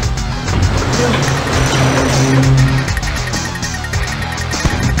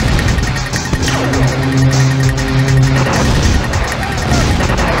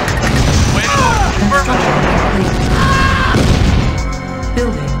 Waiting orders. Affirmative.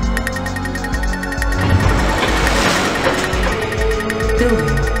 Building.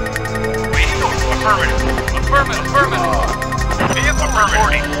 Building. Waiting orders. Affirmative. Affirmative. Affirmative. Vehicle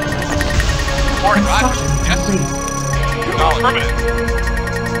reporting. Reporting. Roger. Construction Yes. complete. Acknowledge.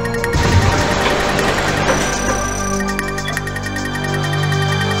 Affirmative.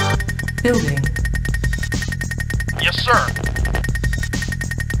 Building. Yes, sir.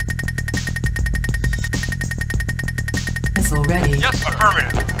 Missile ready. Yes,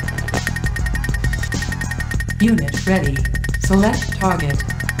 affirmative. Unit ready. Select target.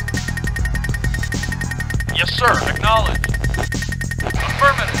 Yes, sir. Acknowledge.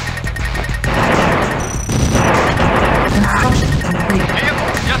 Affirmative. Construction complete. Vehicle.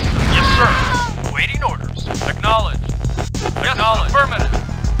 Yes, sir. Yes, sir. Waiting orders. Acknowledge. Yes, affirmative.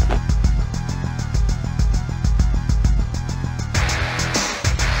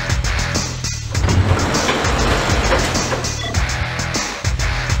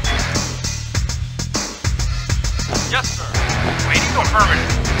 Yes, sir. Waiting order.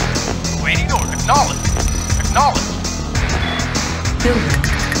 Affirmative. Waiting order. Acknowledge. Acknowledge. Building.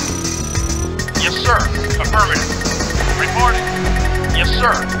 Yes, sir. Affirmative. Reporting. Yes,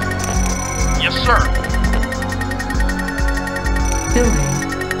 sir. Yes, sir. Building.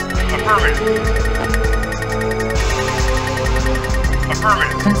 Affirmative.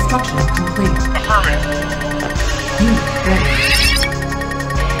 Affirmative. Construction complete. Affirmative. Unit ready.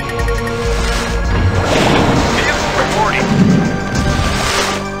 Vehicle reporting.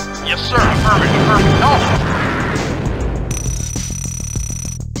 Yes, sir. Affirmative. Affirmative. Knowledge.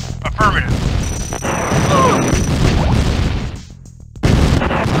 Affirmative.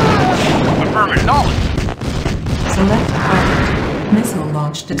 Affirmative. Knowledge. Select target. Missile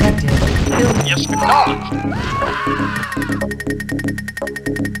launch detected. Building. Yes, acknowledged.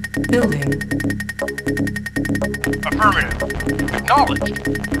 Building. Affirmative. Acknowledged.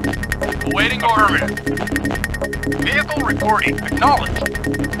 Awaiting order. Vehicle reporting. Acknowledged.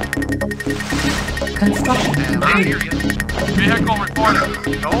 Construction complete. Vehicle reporting.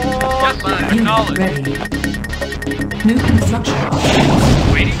 Yes, sir. Unit Acknowledged. ready. New construction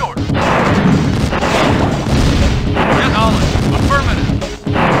options. Waiting order. Acknowledged. Affirmative.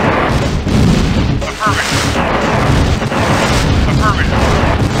 Affirmative. Affirmative.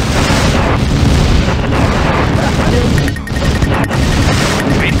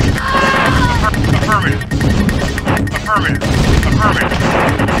 Waiting. Affirmative. Affirmative. Affirmative.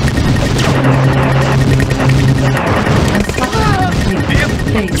 Construction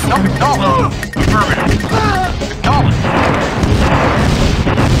complete. Base No, under no. attack. Affirmative. Acknowledged.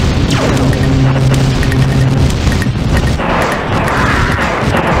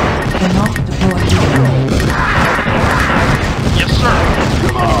 Cannot deploy vehicle. Yes, sir.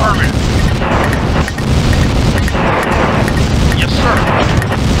 Affirmative.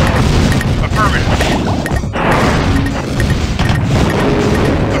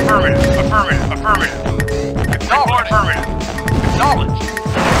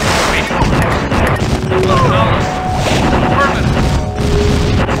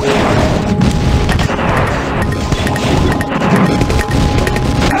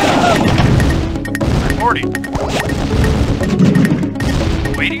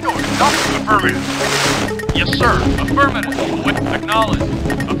 Affirmative. Yes, sir. Affirmative. Acknowledge.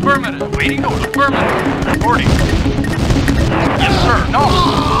 Affirmative. Waiting order. Affirmative. Reporting. Yes, sir. No.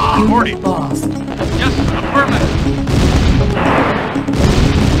 Reporting. Unit lost. Yes, sir. Affirmative.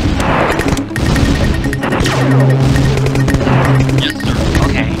 Yes, sir.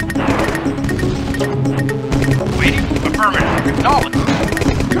 Okay. Waiting. Affirmative. Acknowledge.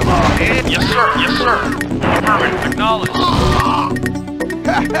 Come on! Yes, sir. Yes, sir. Affirmative. Acknowledge.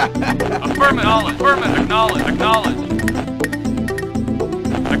 Affirmative. Affirmative. Acknowledge. Acknowledge.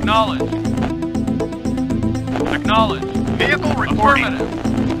 Acknowledge. Acknowledge. Vehicle reporting. Affirmative.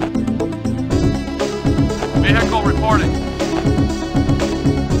 Vehicle reporting.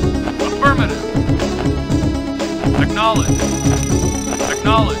 Affirmative. Acknowledge.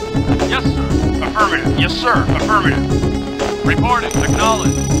 Acknowledge. Yes, sir. Affirmative. Yes, sir. Affirmative. Reporting.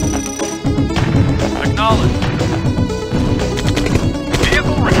 Acknowledge. Acknowledge.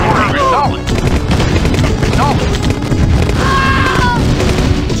 Vehicle reporting. Acknowledge. Acknowledge.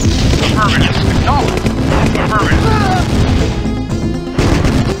 Affirmative. Acknowledge. Affirmative.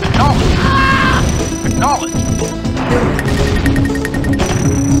 Acknowledge. Acknowledge.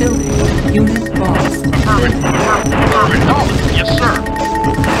 Building. Unit lost. Affirmative. Affirmative. Acknowledge. Yes, sir.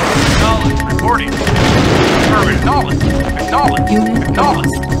 Acknowledge. Reporting. Affirmative. Acknowledge. Acknowledge. Unit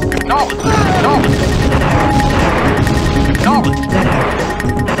Acknowledge. Acknowledge. Acknowledge. Acknowledge.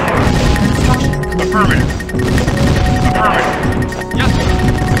 Construction complete. Affirmative. Affirmative. Yes, sir.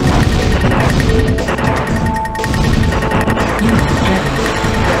 Unit ready.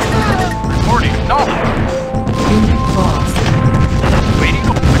 Reporting. Acknowledge. Unit lost. Waiting.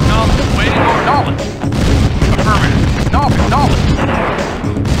 Acknowledge. Waiting. Acknowledge. Affirmative. Acknowledge.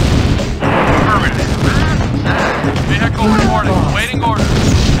 Affirmative. Vehicle reporting. Waiting order.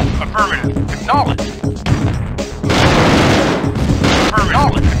 Affirmative. Acknowledge.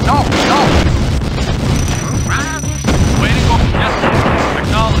 Affirmative. Acknowledge. Waiting order. Yes, sir.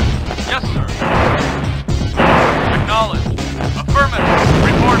 Acknowledge. Yes, sir. Acknowledge. Affirmative.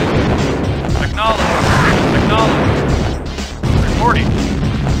 Reporting. Acknowledge. Acknowledge. Reporting.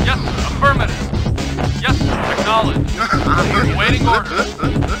 Yes, sir. Affirmative. Yes, sir. Acknowledge. Waiting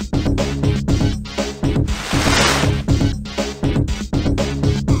order.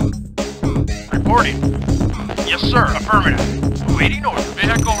 Reporting. Yes, sir. Affirmative. Waiting order.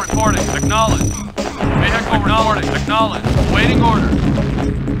 Vehicle reporting. Acknowledge. Vehicle reporting. Acknowledge. Waiting order.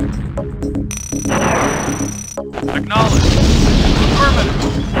 Acknowledge. Affirmative.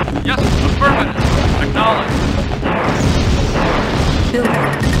 Yes, affirmative. Acknowledge. Building.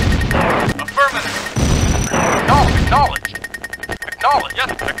 Affirmative. Acknowledge. Acknowledge.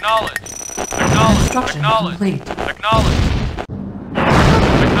 Yes, acknowledge. Acknowledge. Construction Acknowledge. complete. Acknowledge.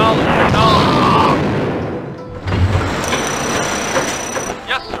 Acknowledge. Acknowledge.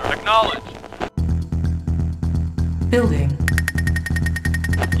 Yes, sir. Acknowledge. Building.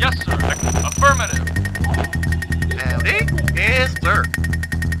 Yes, sir. Affirmative. Howdy. Yes, sir.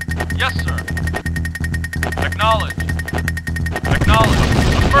 Yes, sir. Acknowledge. Acknowledge.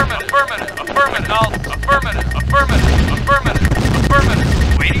 Affirmative. Affirmative. Affirmative. Affirmative. Affirmative. Affirmative. Affirmative.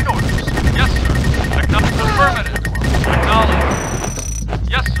 Waiting orders. Yes, sir. Affirmative. Acknowledge.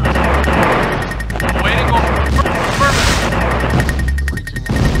 Yes, sir. Waiting order. Affirmative.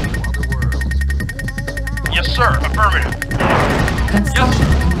 Yes, sir. Affirmative. Yes, Construction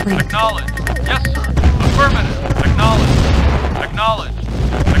sir. complete. Acknowledge. Yes, sir. Affirmative. Acknowledge. Acknowledge.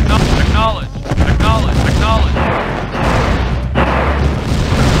 Acknowledge. Acknowledge. Acknowledge.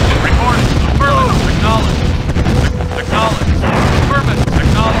 Reporting. Affirmative. Acknowledge. Acknowledge. Affirmative.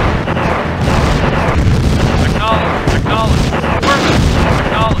 Acknowledge. Acknowledge. Acknowledge. Affirmative.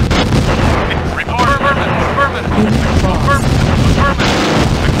 Acknowledge. Report. Affirmative. Affirmative. Unit lost. Affirmative. Affirmative.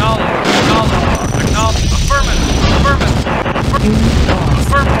 Acknowledge. Acknowledge. Acknowledge. Affirmative. Affirmative. Unit lost.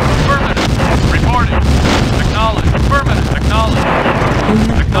 Affirmative. Affirmative. Reporting. Acknowledge. Affirmative. Acknowledge.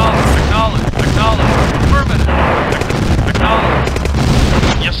 Unit Acknowledge. lost. Acknowledge. Acknowledge. Affirmative. Acknowledge.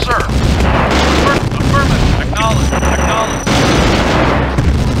 Yes, sir. Affirmative. Acknowledge. Acknowledge.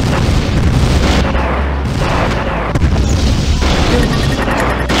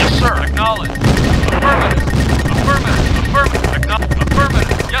 Yes, sir. Acknowledge. Affirmative. Affirmative. Affirmative.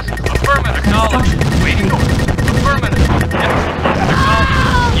 Affirmative. Yes. Affirmative. Acknowledge. Waiting order. Affirmative. Yes.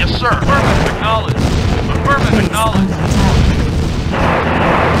 Acknowledge. Yes, sir. Affirmative. Acknowledge. Affirmative. Base Acknowledge. under attack.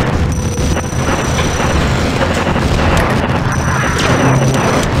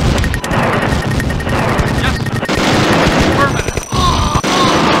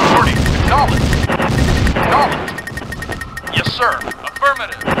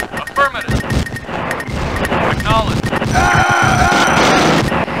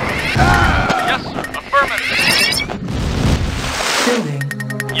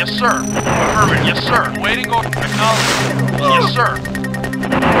 sir. Affirmative. Yes, sir. Waiting order. Acknowledged. Yes, sir.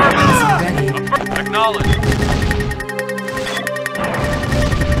 Affirmative. Acknowledged.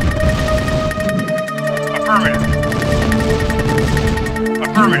 Affirmative.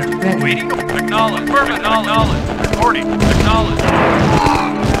 Affirmative. Waiting. Acknowledged. Affirmative. Acknowledged. Reporting. Acknowledged.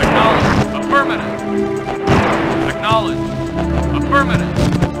 Acknowledged. Affirmative. Acknowledged. Affirmative.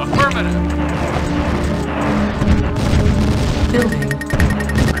 Affirmative. Building.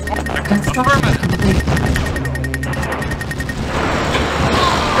 Construction complete.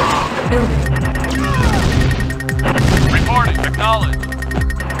 Building. Reporting. Acknowledged.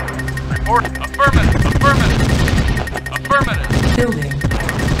 Report. Affirmative. Affirmative. Affirmative. Building.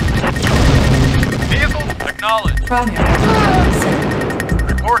 Vehicle. Acknowledged. Primary building set.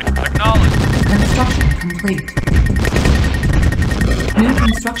 Reporting. Acknowledged. Construction complete. New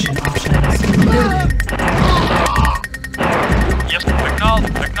construction options. Building. Yes.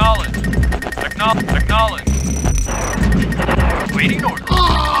 Acknowledged. Acknowledged. Acknowledged. Waiting order.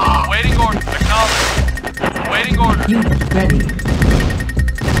 Waiting order. Acknowledged. Waiting order. Unit ready.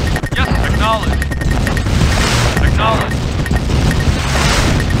 Yes. Acknowledged. Acknowledged.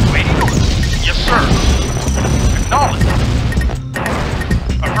 Waiting order. Yes, sir. Acknowledged.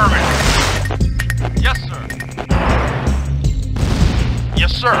 Affirmative. Yes, sir.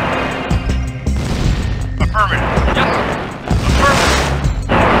 Yes, sir. Affirmative. Yes, sir. Affirmative.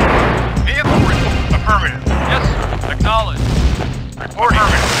 Vehicle report. Affirmative. Yes, sir. Acknowledged. Reporting.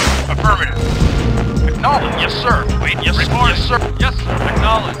 Affirmative. Acknowledged. Yes, sir. Wait. Yes, reporting. Yes, sir. Yes, sir.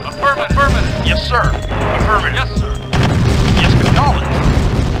 Acknowledged. Affirmative. Affirmative. Yes, sir. Affirmative. Yes, sir. Yes, acknowledged.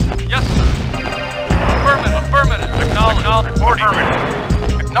 Yes, sir. Affirmative. Affirmative. Acknowledged. Reporting. Affirmative.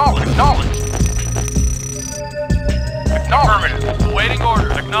 Acknowledged. Acknowledged. Acknowledged. Awaiting order.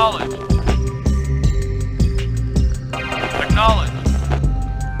 Acknowledged. Acknowledged.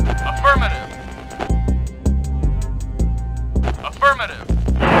 Affirmative. Affirmative.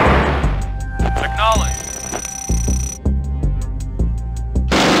 Acknowledged.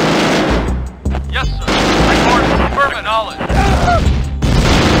 Yes, sir. Reporting. Affirmative. Acknowledged.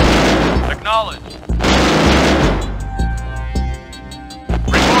 Acknowledged.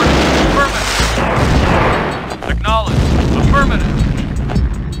 Reporting. Affirmative. Acknowledged. Affirmative.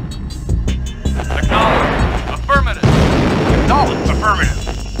 Acknowledged. Affirmative. Acknowledged. Affirmative.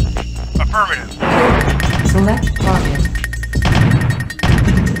 Affirmative. Building. Select target.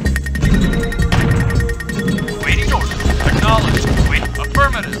 Waiting order. Acknowledged. Wait.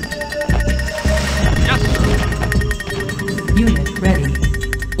 Affirmative. Yes, sir. Unit ready.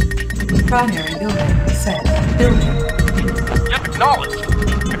 Primary building set. Building. Yep. Acknowledged.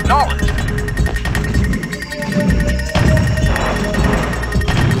 Acknowledged.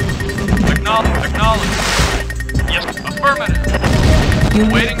 Acknowledged. Acknowledged. Yes. Affirmative.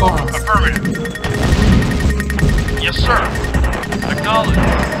 Unit Waiting order. lost. Affirmative. Yes, sir. Acknowledged.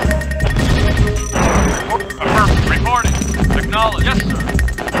 Reporting. Acknowledged. Yes, sir.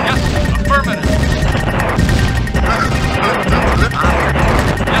 Yes. Affirmative.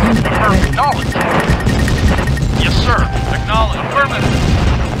 Yes. Affirmative. Acknowledged. Yes, sir. Acknowledged. Affirmative.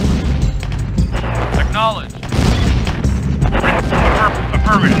 Acknowledged.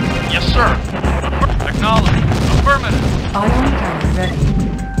 Affirmative. Yes, sir. Acknowledged. Affirmative. Ion cannon ready.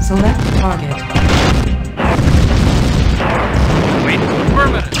 Select target. Wait.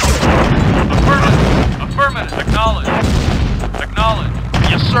 Affirmative. Affirmative. Affirmative. Acknowledged. Acknowledged.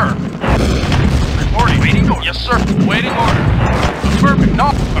 Yes, sir. Reporting. Waiting order. Yes, sir. Waiting order. Affirmative. No.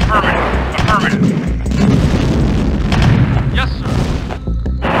 Affirmative. Affirmative. Yes, sir.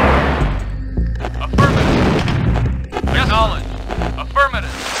 Affirmative. Acknowledged.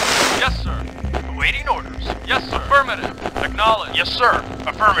 Affirmative. Yes, sir. Awaiting orders. Yes, sir. Affirmative. Acknowledged. Yes, sir.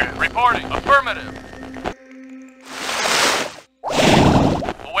 Affirmative. Reporting. Affirmative.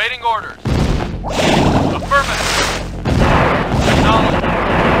 Awaiting orders. Affirmative. Acknowledged.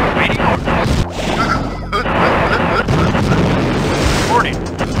 Waiting orders. Reporting.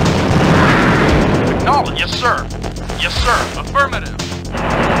 Acknowledged. Yes, sir. Yes, sir. Affirmative.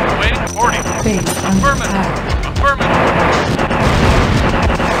 Waiting. Reporting. Base under Affirmative. attack. Affirmative.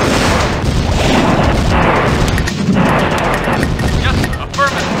 Yes, sir.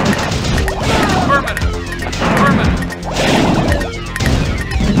 Affirmative. Affirmative. Affirmative.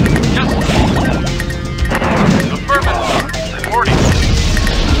 Yes, sir. Affirmative. Reporting.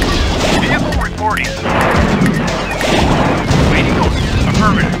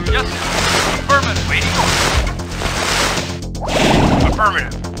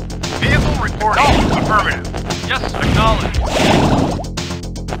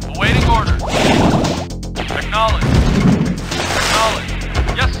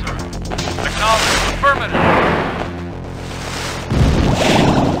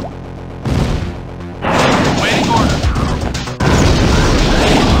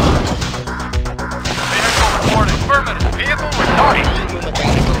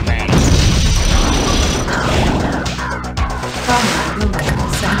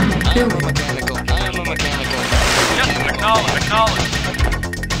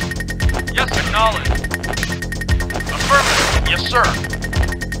 Yes, acknowledged. Affirmative. Yes, sir.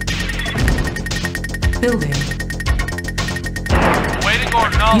 Building. Awaiting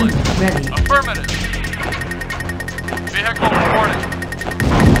order. Acknowledged. Unit ready. Affirmative. Vehicle reporting.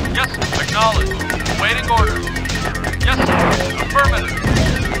 Yes, acknowledged. Awaiting orders. Yes, affirmative.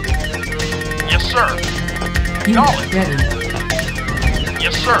 Yes, sir. Unit Acknowledged. ready.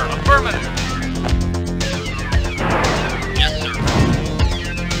 Yes, sir. Affirmative. Yes, sir.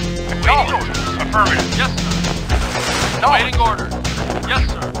 Awaiting orders. Affirmative. Yes, sir. Awaiting orders. Yes,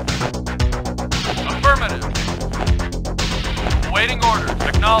 sir. Affirmative. Awaiting orders.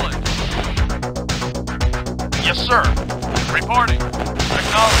 Acknowledged. Yes, sir. Reporting.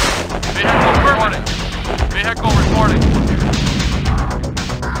 Acknowledged. Vehicle reporting. Vehicle reporting.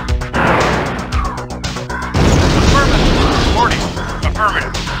 Affirmative. Reporting.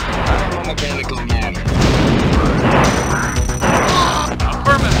 Affirmative. Mechanical man.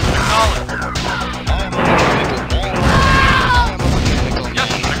 Affirmative. Acknowledged. I am a mechanical man.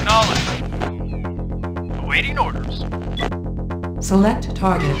 Yes, acknowledged. Awaiting orders. Select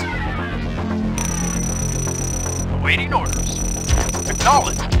target. Awaiting orders.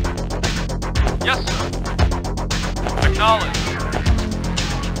 Acknowledged. Yes, sir. Acknowledged.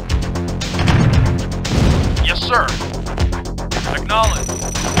 Yes, sir. Acknowledged.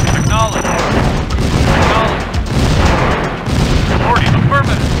 Acknowledged. Acknowledged. Reporting.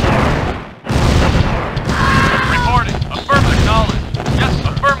 Affirmative. Reporting. Affirmative. Acknowledged. Yes,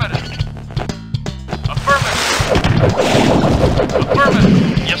 affirmative. Affirmative. Affirmative.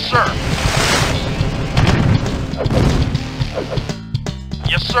 Yes, sir.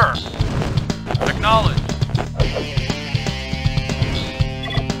 Yes, sir. Acknowledged.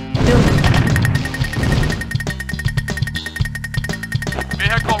 Building.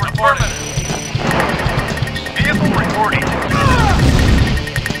 Vehicle reporting. Vehicle reporting.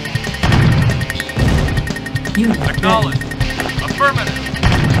 Unit Acknowledged. ready. Affirmative.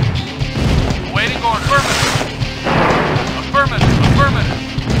 Waiting order. Affirmative. Affirmative. Affirmative.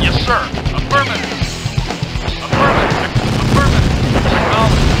 Yes, sir. Affirmative. Affirmative. Affirmative.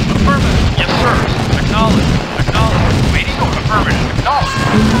 Acknowledged. Affirmative. Yes, sir. Acknowledged. Acknowledged. Waiting order. Affirmative. Acknowledged.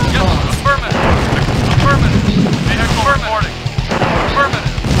 Yes, affirmative. Affirmative. Vehicle reporting.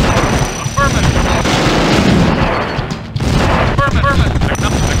 Affirmative. Affirmative. Affirmative.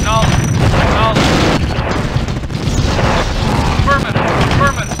 Acknowledged. Acknowledged. Affirmative.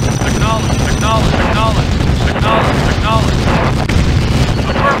 Affirmative. Acknowledged. Acknowledged. Acknowledged. Acknowledged. Acknowledged.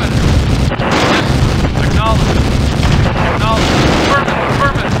 Affirmative. Yes. Acknowledged. Acknowledged.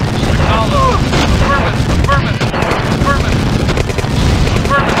 Affirmative. Affirmative. Acknowledged. Affirmative. Affirmative. Affirmative.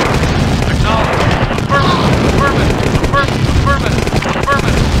 Affirmative. Acknowledged. Affirmative. Affirmative. Affirmative.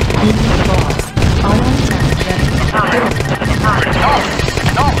 Affirmative. Unit lost. Ion tank ready. Affirmative. Affirmative. Acknowledged.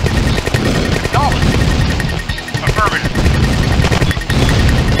 Acknowledged. Acknowledged. Affirmative.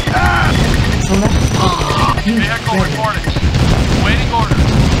 Select target. Unit Vehicle ready. reporting. Waiting orders.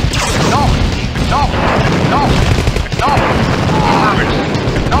 Acknowledged. Acknowledged. Acknowledged. Acknowledged. Affirmative.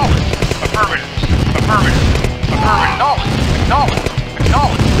 Acknowledged. Affirmative. Affirmative. Affirmative. Acknowledged. Acknowledged.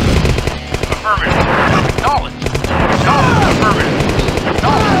 Acknowledged. Affirmative. Acknowledged. Acknowledged. Affirmative.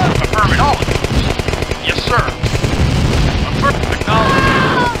 Acknowledged. Affirmative. Yes, sir. Affirmative. Acknowledged.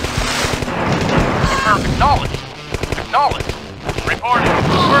 Affirmative. Acknowledged. Acknowledged. Reporting.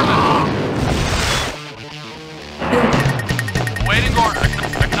 Affirmative. Building. Waiting order.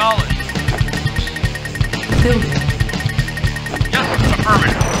 Acknowledged. Building. Yes,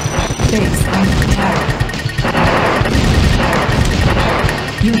 affirmative. Base under attack.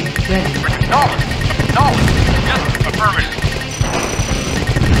 Unit ready. Acknowledged. Acknowledged. Yes, affirmative.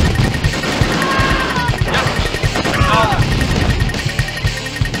 Yes, acknowledged.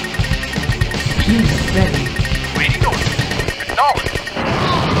 Unit ready. Waiting order. Acknowledged.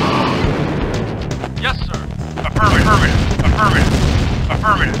 Yes, sir. Affirmative. Affirmative.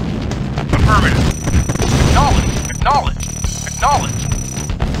 Affirmative. Affirmative. Acknowledged. Acknowledged. Acknowledged.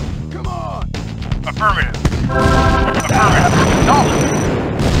 Come on! Affirmative. Affirmative. Acknowledged.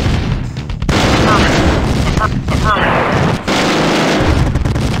 Affirmative. Affirmative.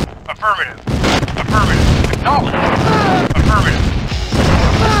 Affirmative. Affirmative. Acknowledged. Affirmative.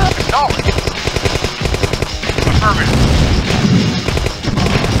 Acknowledged. Affirmative.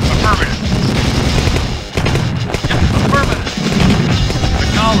 Affirmative. Yes, affirmative.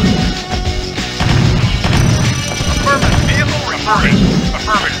 Acknowledged. Affirmative. Vehicle reporting.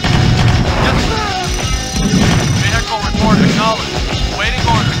 Affirmative. Yes, sir. Vehicle report acknowledged. Waiting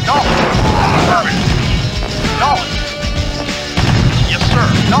order. Acknowledged. Affirmative. Acknowledged. Yes, sir.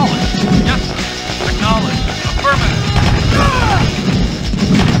 Acknowledged. Yes, sir. Acknowledged. Affirmative.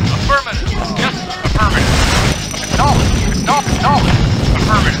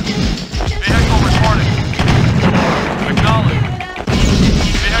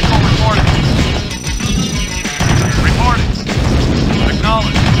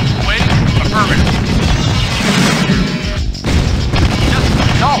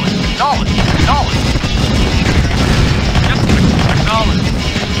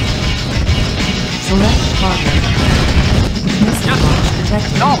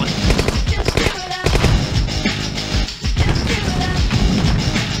 Acknowledge.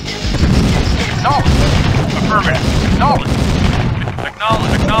 Acknowledge. Affirmative. Acknowledge.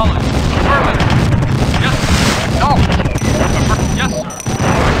 Acknowledge. Acknowledge. Affirmative. Yes, sir. Acknowledge. Yes, sir.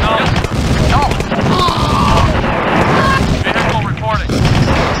 Acknowledge. Acknowledge. Vehicle reporting.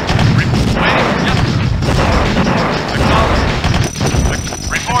 Waiting. Yes, sir. Acknowledge.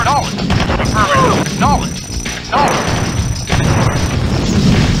 Report. Acknowledge. Affirmative. Acknowledge. Acknowledge.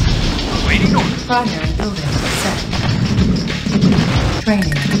 Waiting order. Primary building set.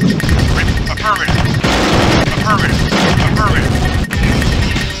 Training. Affirmative. Affirmative. Affirmative.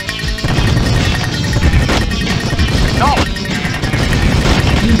 Acknowledge.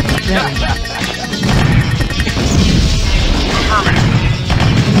 Unit ready. Affirmative.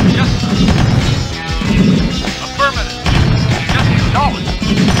 Yes, sir. Affirmative. Yes, sir. Acknowledge.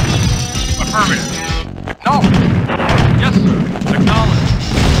 Affirmative. Acknowledge. Yes, sir. Acknowledge.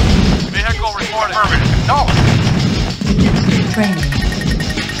 Vehicle reporting. Affirmative. Acknowledge. Training.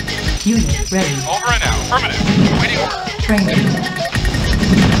 Unit ready. Over and out. Affirmative. Waiting order. Training.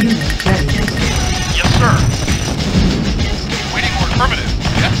 Unit ready. Yes, sir. Waiting order. Affirmative.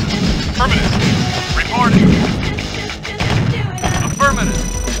 Yes, sir. Affirmative. Reporting. Affirmative.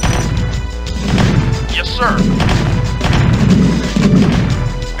 Yes, sir.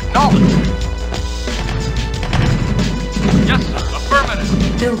 Acknowledge. Yes, sir. Affirmative.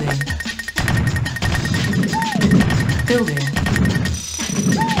 Building. Building.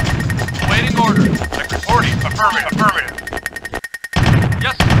 Waiting order. Reporting. Affirmative. Affirmative.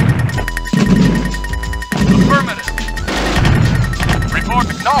 Yes, sir. Affirmative. Report.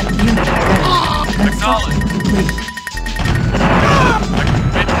 Acknowledge. Unit ready. Construction complete.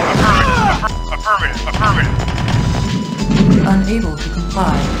 Affirmative. Affirmative. Unable to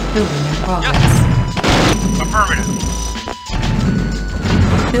comply. Building in progress. Affirmative.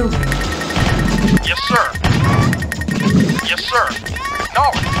 Building. Yes, sir. Yes, sir.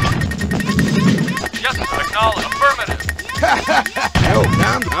 Acknowledge. Yes, sir. Acknowledge. Affirmative. Yo,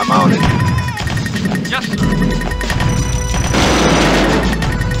 I'm on it. Yes, sir.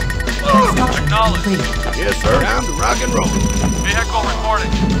 Construction Acknowledge. complete. Yes, sir. Time to rock and roll. Vehicle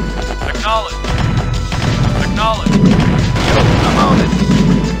reporting. Acknowledge. Acknowledge. Yo, I'm on it.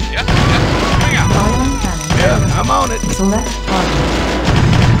 Yes, yes. Moving out. Ion cannon. Yeah, I'm on it. Select target.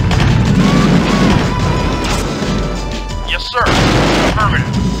 Yes, sir. Affirmative.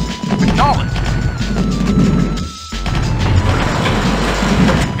 Acknowledge.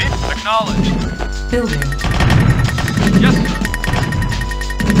 Acknowledge. Building. Yes, sir.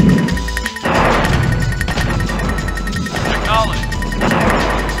 Acknowledge.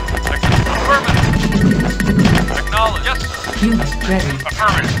 Affirmative. Acknowledge. Yes, sir. Unit ready.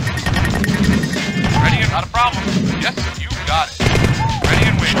 Affirmative. Ready and not a problem. Yes, sir. You got it. Ready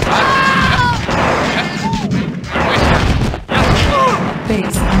and wait. Yes, sir. Yes, sir. Right away, sir. Yes, sir.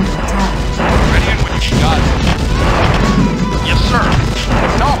 Base under attack. Ready and wait. You got it. Yes, sir.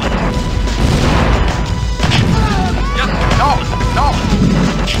 Acknowledge. Yes, sir. Acknowledge. Acknowledge.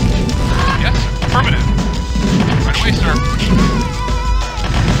 Yes, sir. Affirmative. Right away, sir.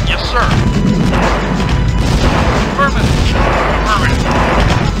 Yes, sir. Affirmative. Affirmative.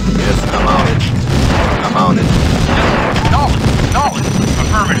 Yes, I'm on it. I'm on it. Yes, sir. Acknowledge. Acknowledge.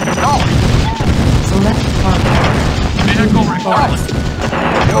 Affirmative. Acknowledge. Select target. Vehicle acknowledge.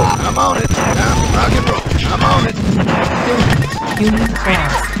 Yo, I'm on it. Time to rock and roll. I'm on it. Building. Unit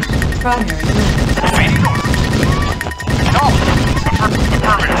lost. Primary building. Waiting order. Acknowledge.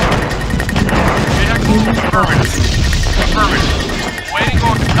 Affirmative. Vehicle Unit affirmative. lost. Affirmative. Waiting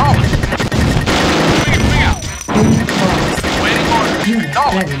order. Acknowledge. Moving out. Unit lost. Waiting order. Unit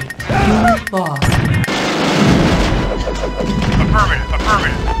Acknowledge. ready. Unit lost. Affirmative.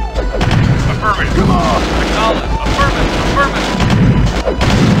 Affirmative. Affirmative. Come on. Acknowledge. Affirmative. Affirmative.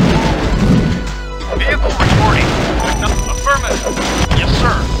 Vehicle reporting. Affirmative. Yes,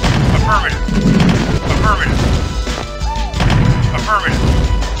 sir. Affirmative. Affirmative. Affirmative.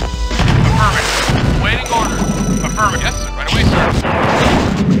 Affirmative. Waiting order. Affirmative. Yes, sir. Right away, sir.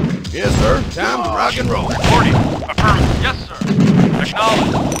 Yes, sir. Time to rock and roll. Reporting. Affirmative. Yes, sir.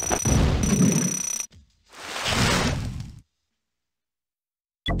 Acknowledge.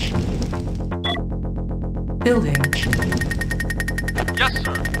 Building. Yes,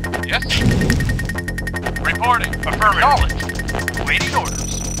 sir. Yes, sir. Reporting. Affirmative. Knowledge. Waiting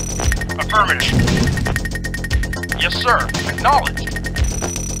orders. Affirmative. Yes, sir. Acknowledge.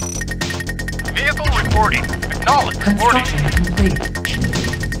 Vehicle reporting. Acknowledge. Reporting. Construction complete.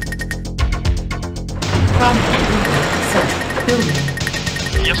 Primary building set. Building.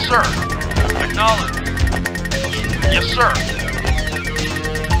 Yes, sir. Acknowledge. Yes, sir.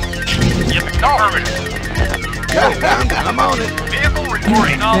 Affirmative. Yo, I'm on it. Vehicle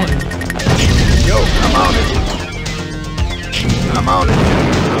reporting. Acknowledged. Yo, I'm on it. I'm on it.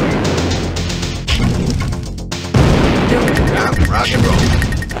 I'm rock and roll.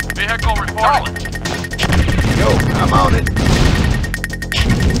 Vehicle reporting. Yo, I'm on it.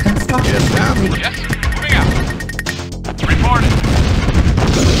 Construction Yes, ma'am. complete. Yes, moving out. Reporting.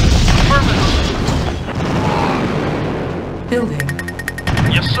 Affirmative. Building.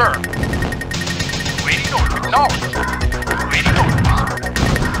 Yes, sir. Waiting order. Acknowledged. Waiting orders.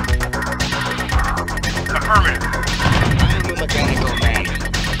 Affirmative. I am a mechanical man.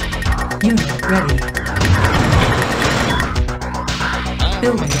 Unit ready.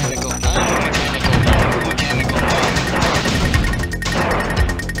 Building. Mechanical man.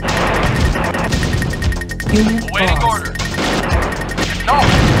 Unit Waiting lost. orders.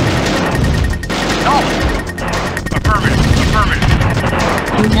 Acknowledged. Acknowledged. Affirmative. Affirmative.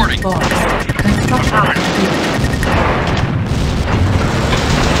 Reporting. Unit lost. Construction complete.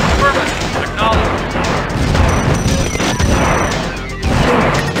 Affirmative. Acknowledged.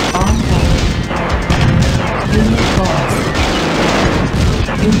 Building. On hold. Unit lost.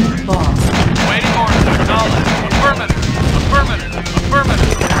 Unit lost. Waiting orders. Acknowledged. Affirmative. Affirmative.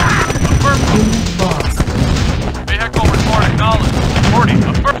 Affirmative. Affirmative. Unit lost. Vehicle report acknowledged. Reporting.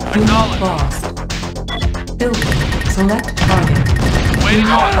 Unit Acknowledged. lost. Building. Select target. Waiting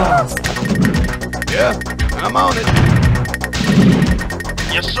Unit order. lost. Yeah, I'm on it.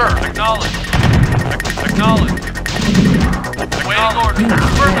 Yes, sir. Acknowledged. Acknowledged. Waiting order.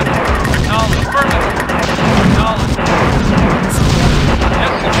 Affirmative. Acknowledged. Affirmative. Acknowledged.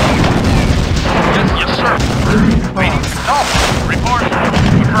 Yes, sir. Yes, yes, sir. Unit Waiting. lost. Acknowledged. Reporting.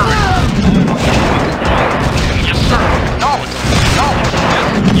 Affirmative. Yes, sir. Acknowledged. Acknowledged. Yes,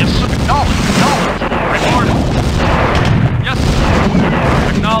 yes, sir. Acknowledged. Acknowledged. Reporting. Yes, sir.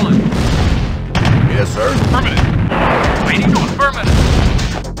 Acknowledged. Yes, sir. Affirmative. Waiting to affirmative.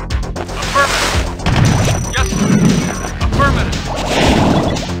 Affirmative. Yes, sir. Affirmative.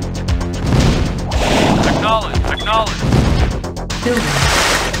 Acknowledge. Acknowledge. Building.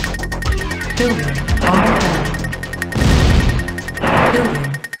 Building. On hold. Building.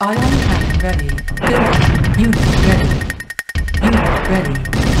 Ion cannon ready. Building. Unit ready. Unit ready.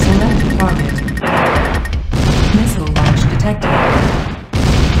 Select target. Missile launch detected.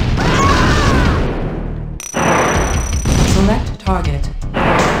 Select target.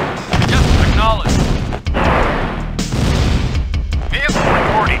 Yes, acknowledge. Vehicle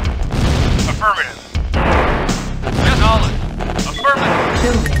reporting. Affirmative. Yes, knowledge. Affirmative.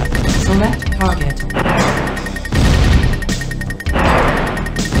 Building. Select target.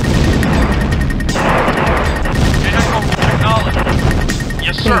 Vehicle acknowledge.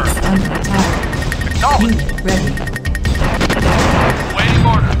 Yes, sir. Base under attack. Acknowledge. Unit ready. Waiting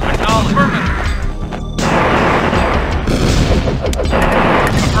order. Acknowledge. Affirmative.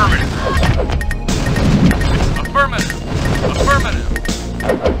 Affirmative. Affirmative. Affirmative.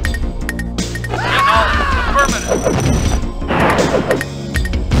 Acknowledge. Affirmative.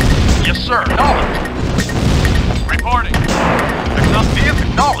 Yes, sir. Acknowledge. Reporting.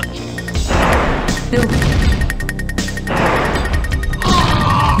 Acknowledge. Building.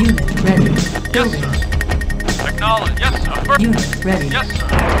 Unit ready. Yes, Building. sir. Acknowledge. Yes, sir. Unit ready. Yes, sir.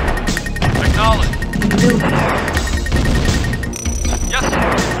 Acknowledge. Building. Yes, sir.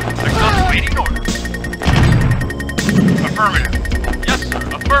 Acknowledge. Waiting order. Affirmative. Yes, sir.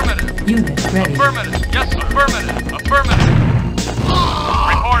 Affirmative. Unit ready. Affirmative. Yes, affirmative. Affirmative.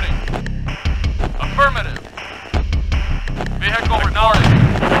 Reporting. Affirmative. Vehicle acknowledged.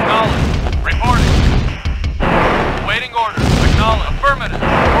 Acknowledged. Reporting. Waiting order. Acknowledged. Affirmative.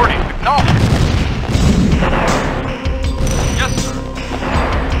 Reporting. Acknowledged. Yes, sir.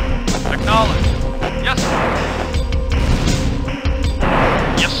 Acknowledged. Yes, sir.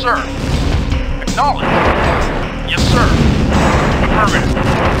 Yes, sir. Acknowledged. Yes, sir. Affirmative.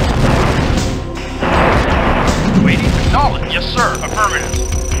 Waiting. Acknowledged. Yes, sir. Affirmative.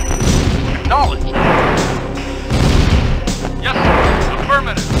 Acknowledged. Yes, sir.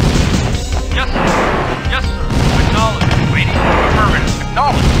 Affirmative. Yes, sir. Yes, sir. Acknowledged. Waiting. Affirmative.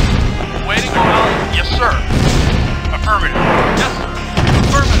 Acknowledged. Waiting. Acknowledged. Yes, sir. Affirmative. Yes, sir.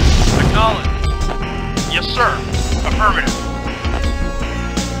 Affirmative. Acknowledged. Yes, sir. Affirmative.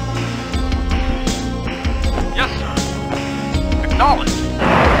 Yes, sir. Acknowledged.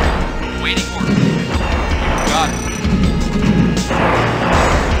 Waiting order. Got it.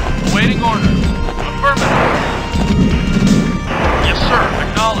 Waiting order. Affirmative. Yes, sir.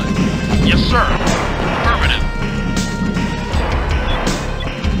 Acknowledged. Yes, sir. Affirmative.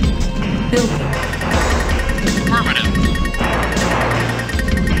 Building. Affirmative.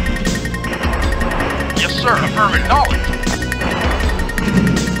 sir. Affirmative. Knowledge.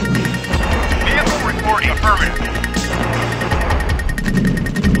 Vehicle reporting. Affirmative.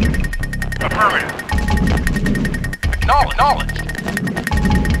 Affirmative. Knowledge.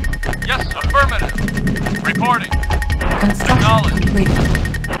 Yes, affirmative. Reporting. Construction Acknowledge. completed.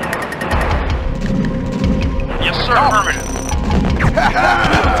 Yes, sir. Affirmative.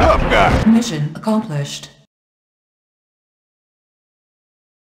 Tough guy. Mission accomplished.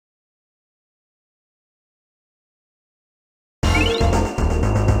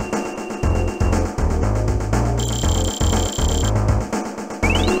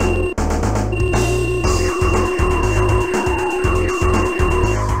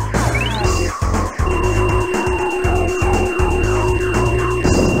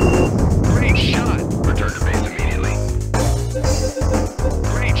 Great shot. Return to base immediately.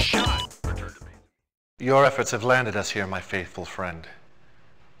 Great shot. Return to base. Your efforts have landed us here, my faithful friend.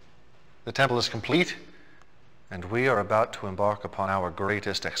 The temple is complete, and we are about to embark upon our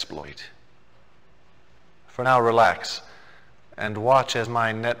greatest exploit. For now, relax, and watch as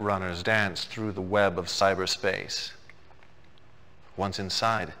my netrunners dance through the web of cyberspace. Once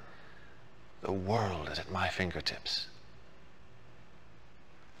inside, the world is at my fingertips.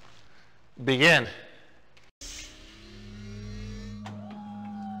 Begin.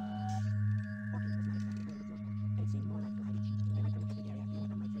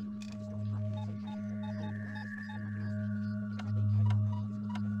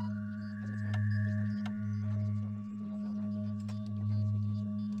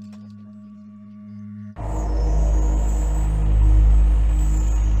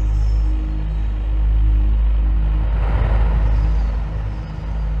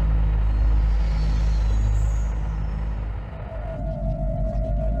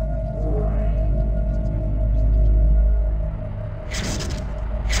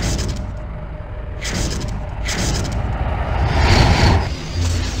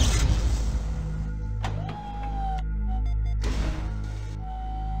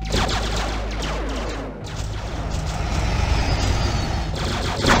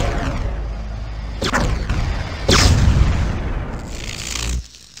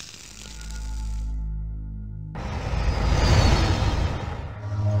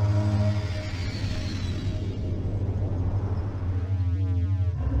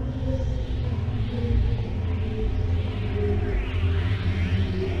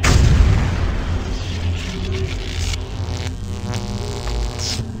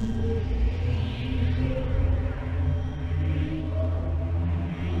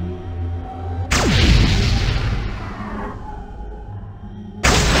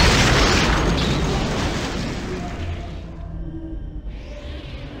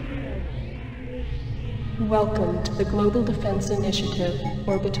 Welcome to the Global Defense Initiative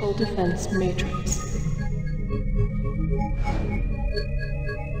Orbital Defense Matrix.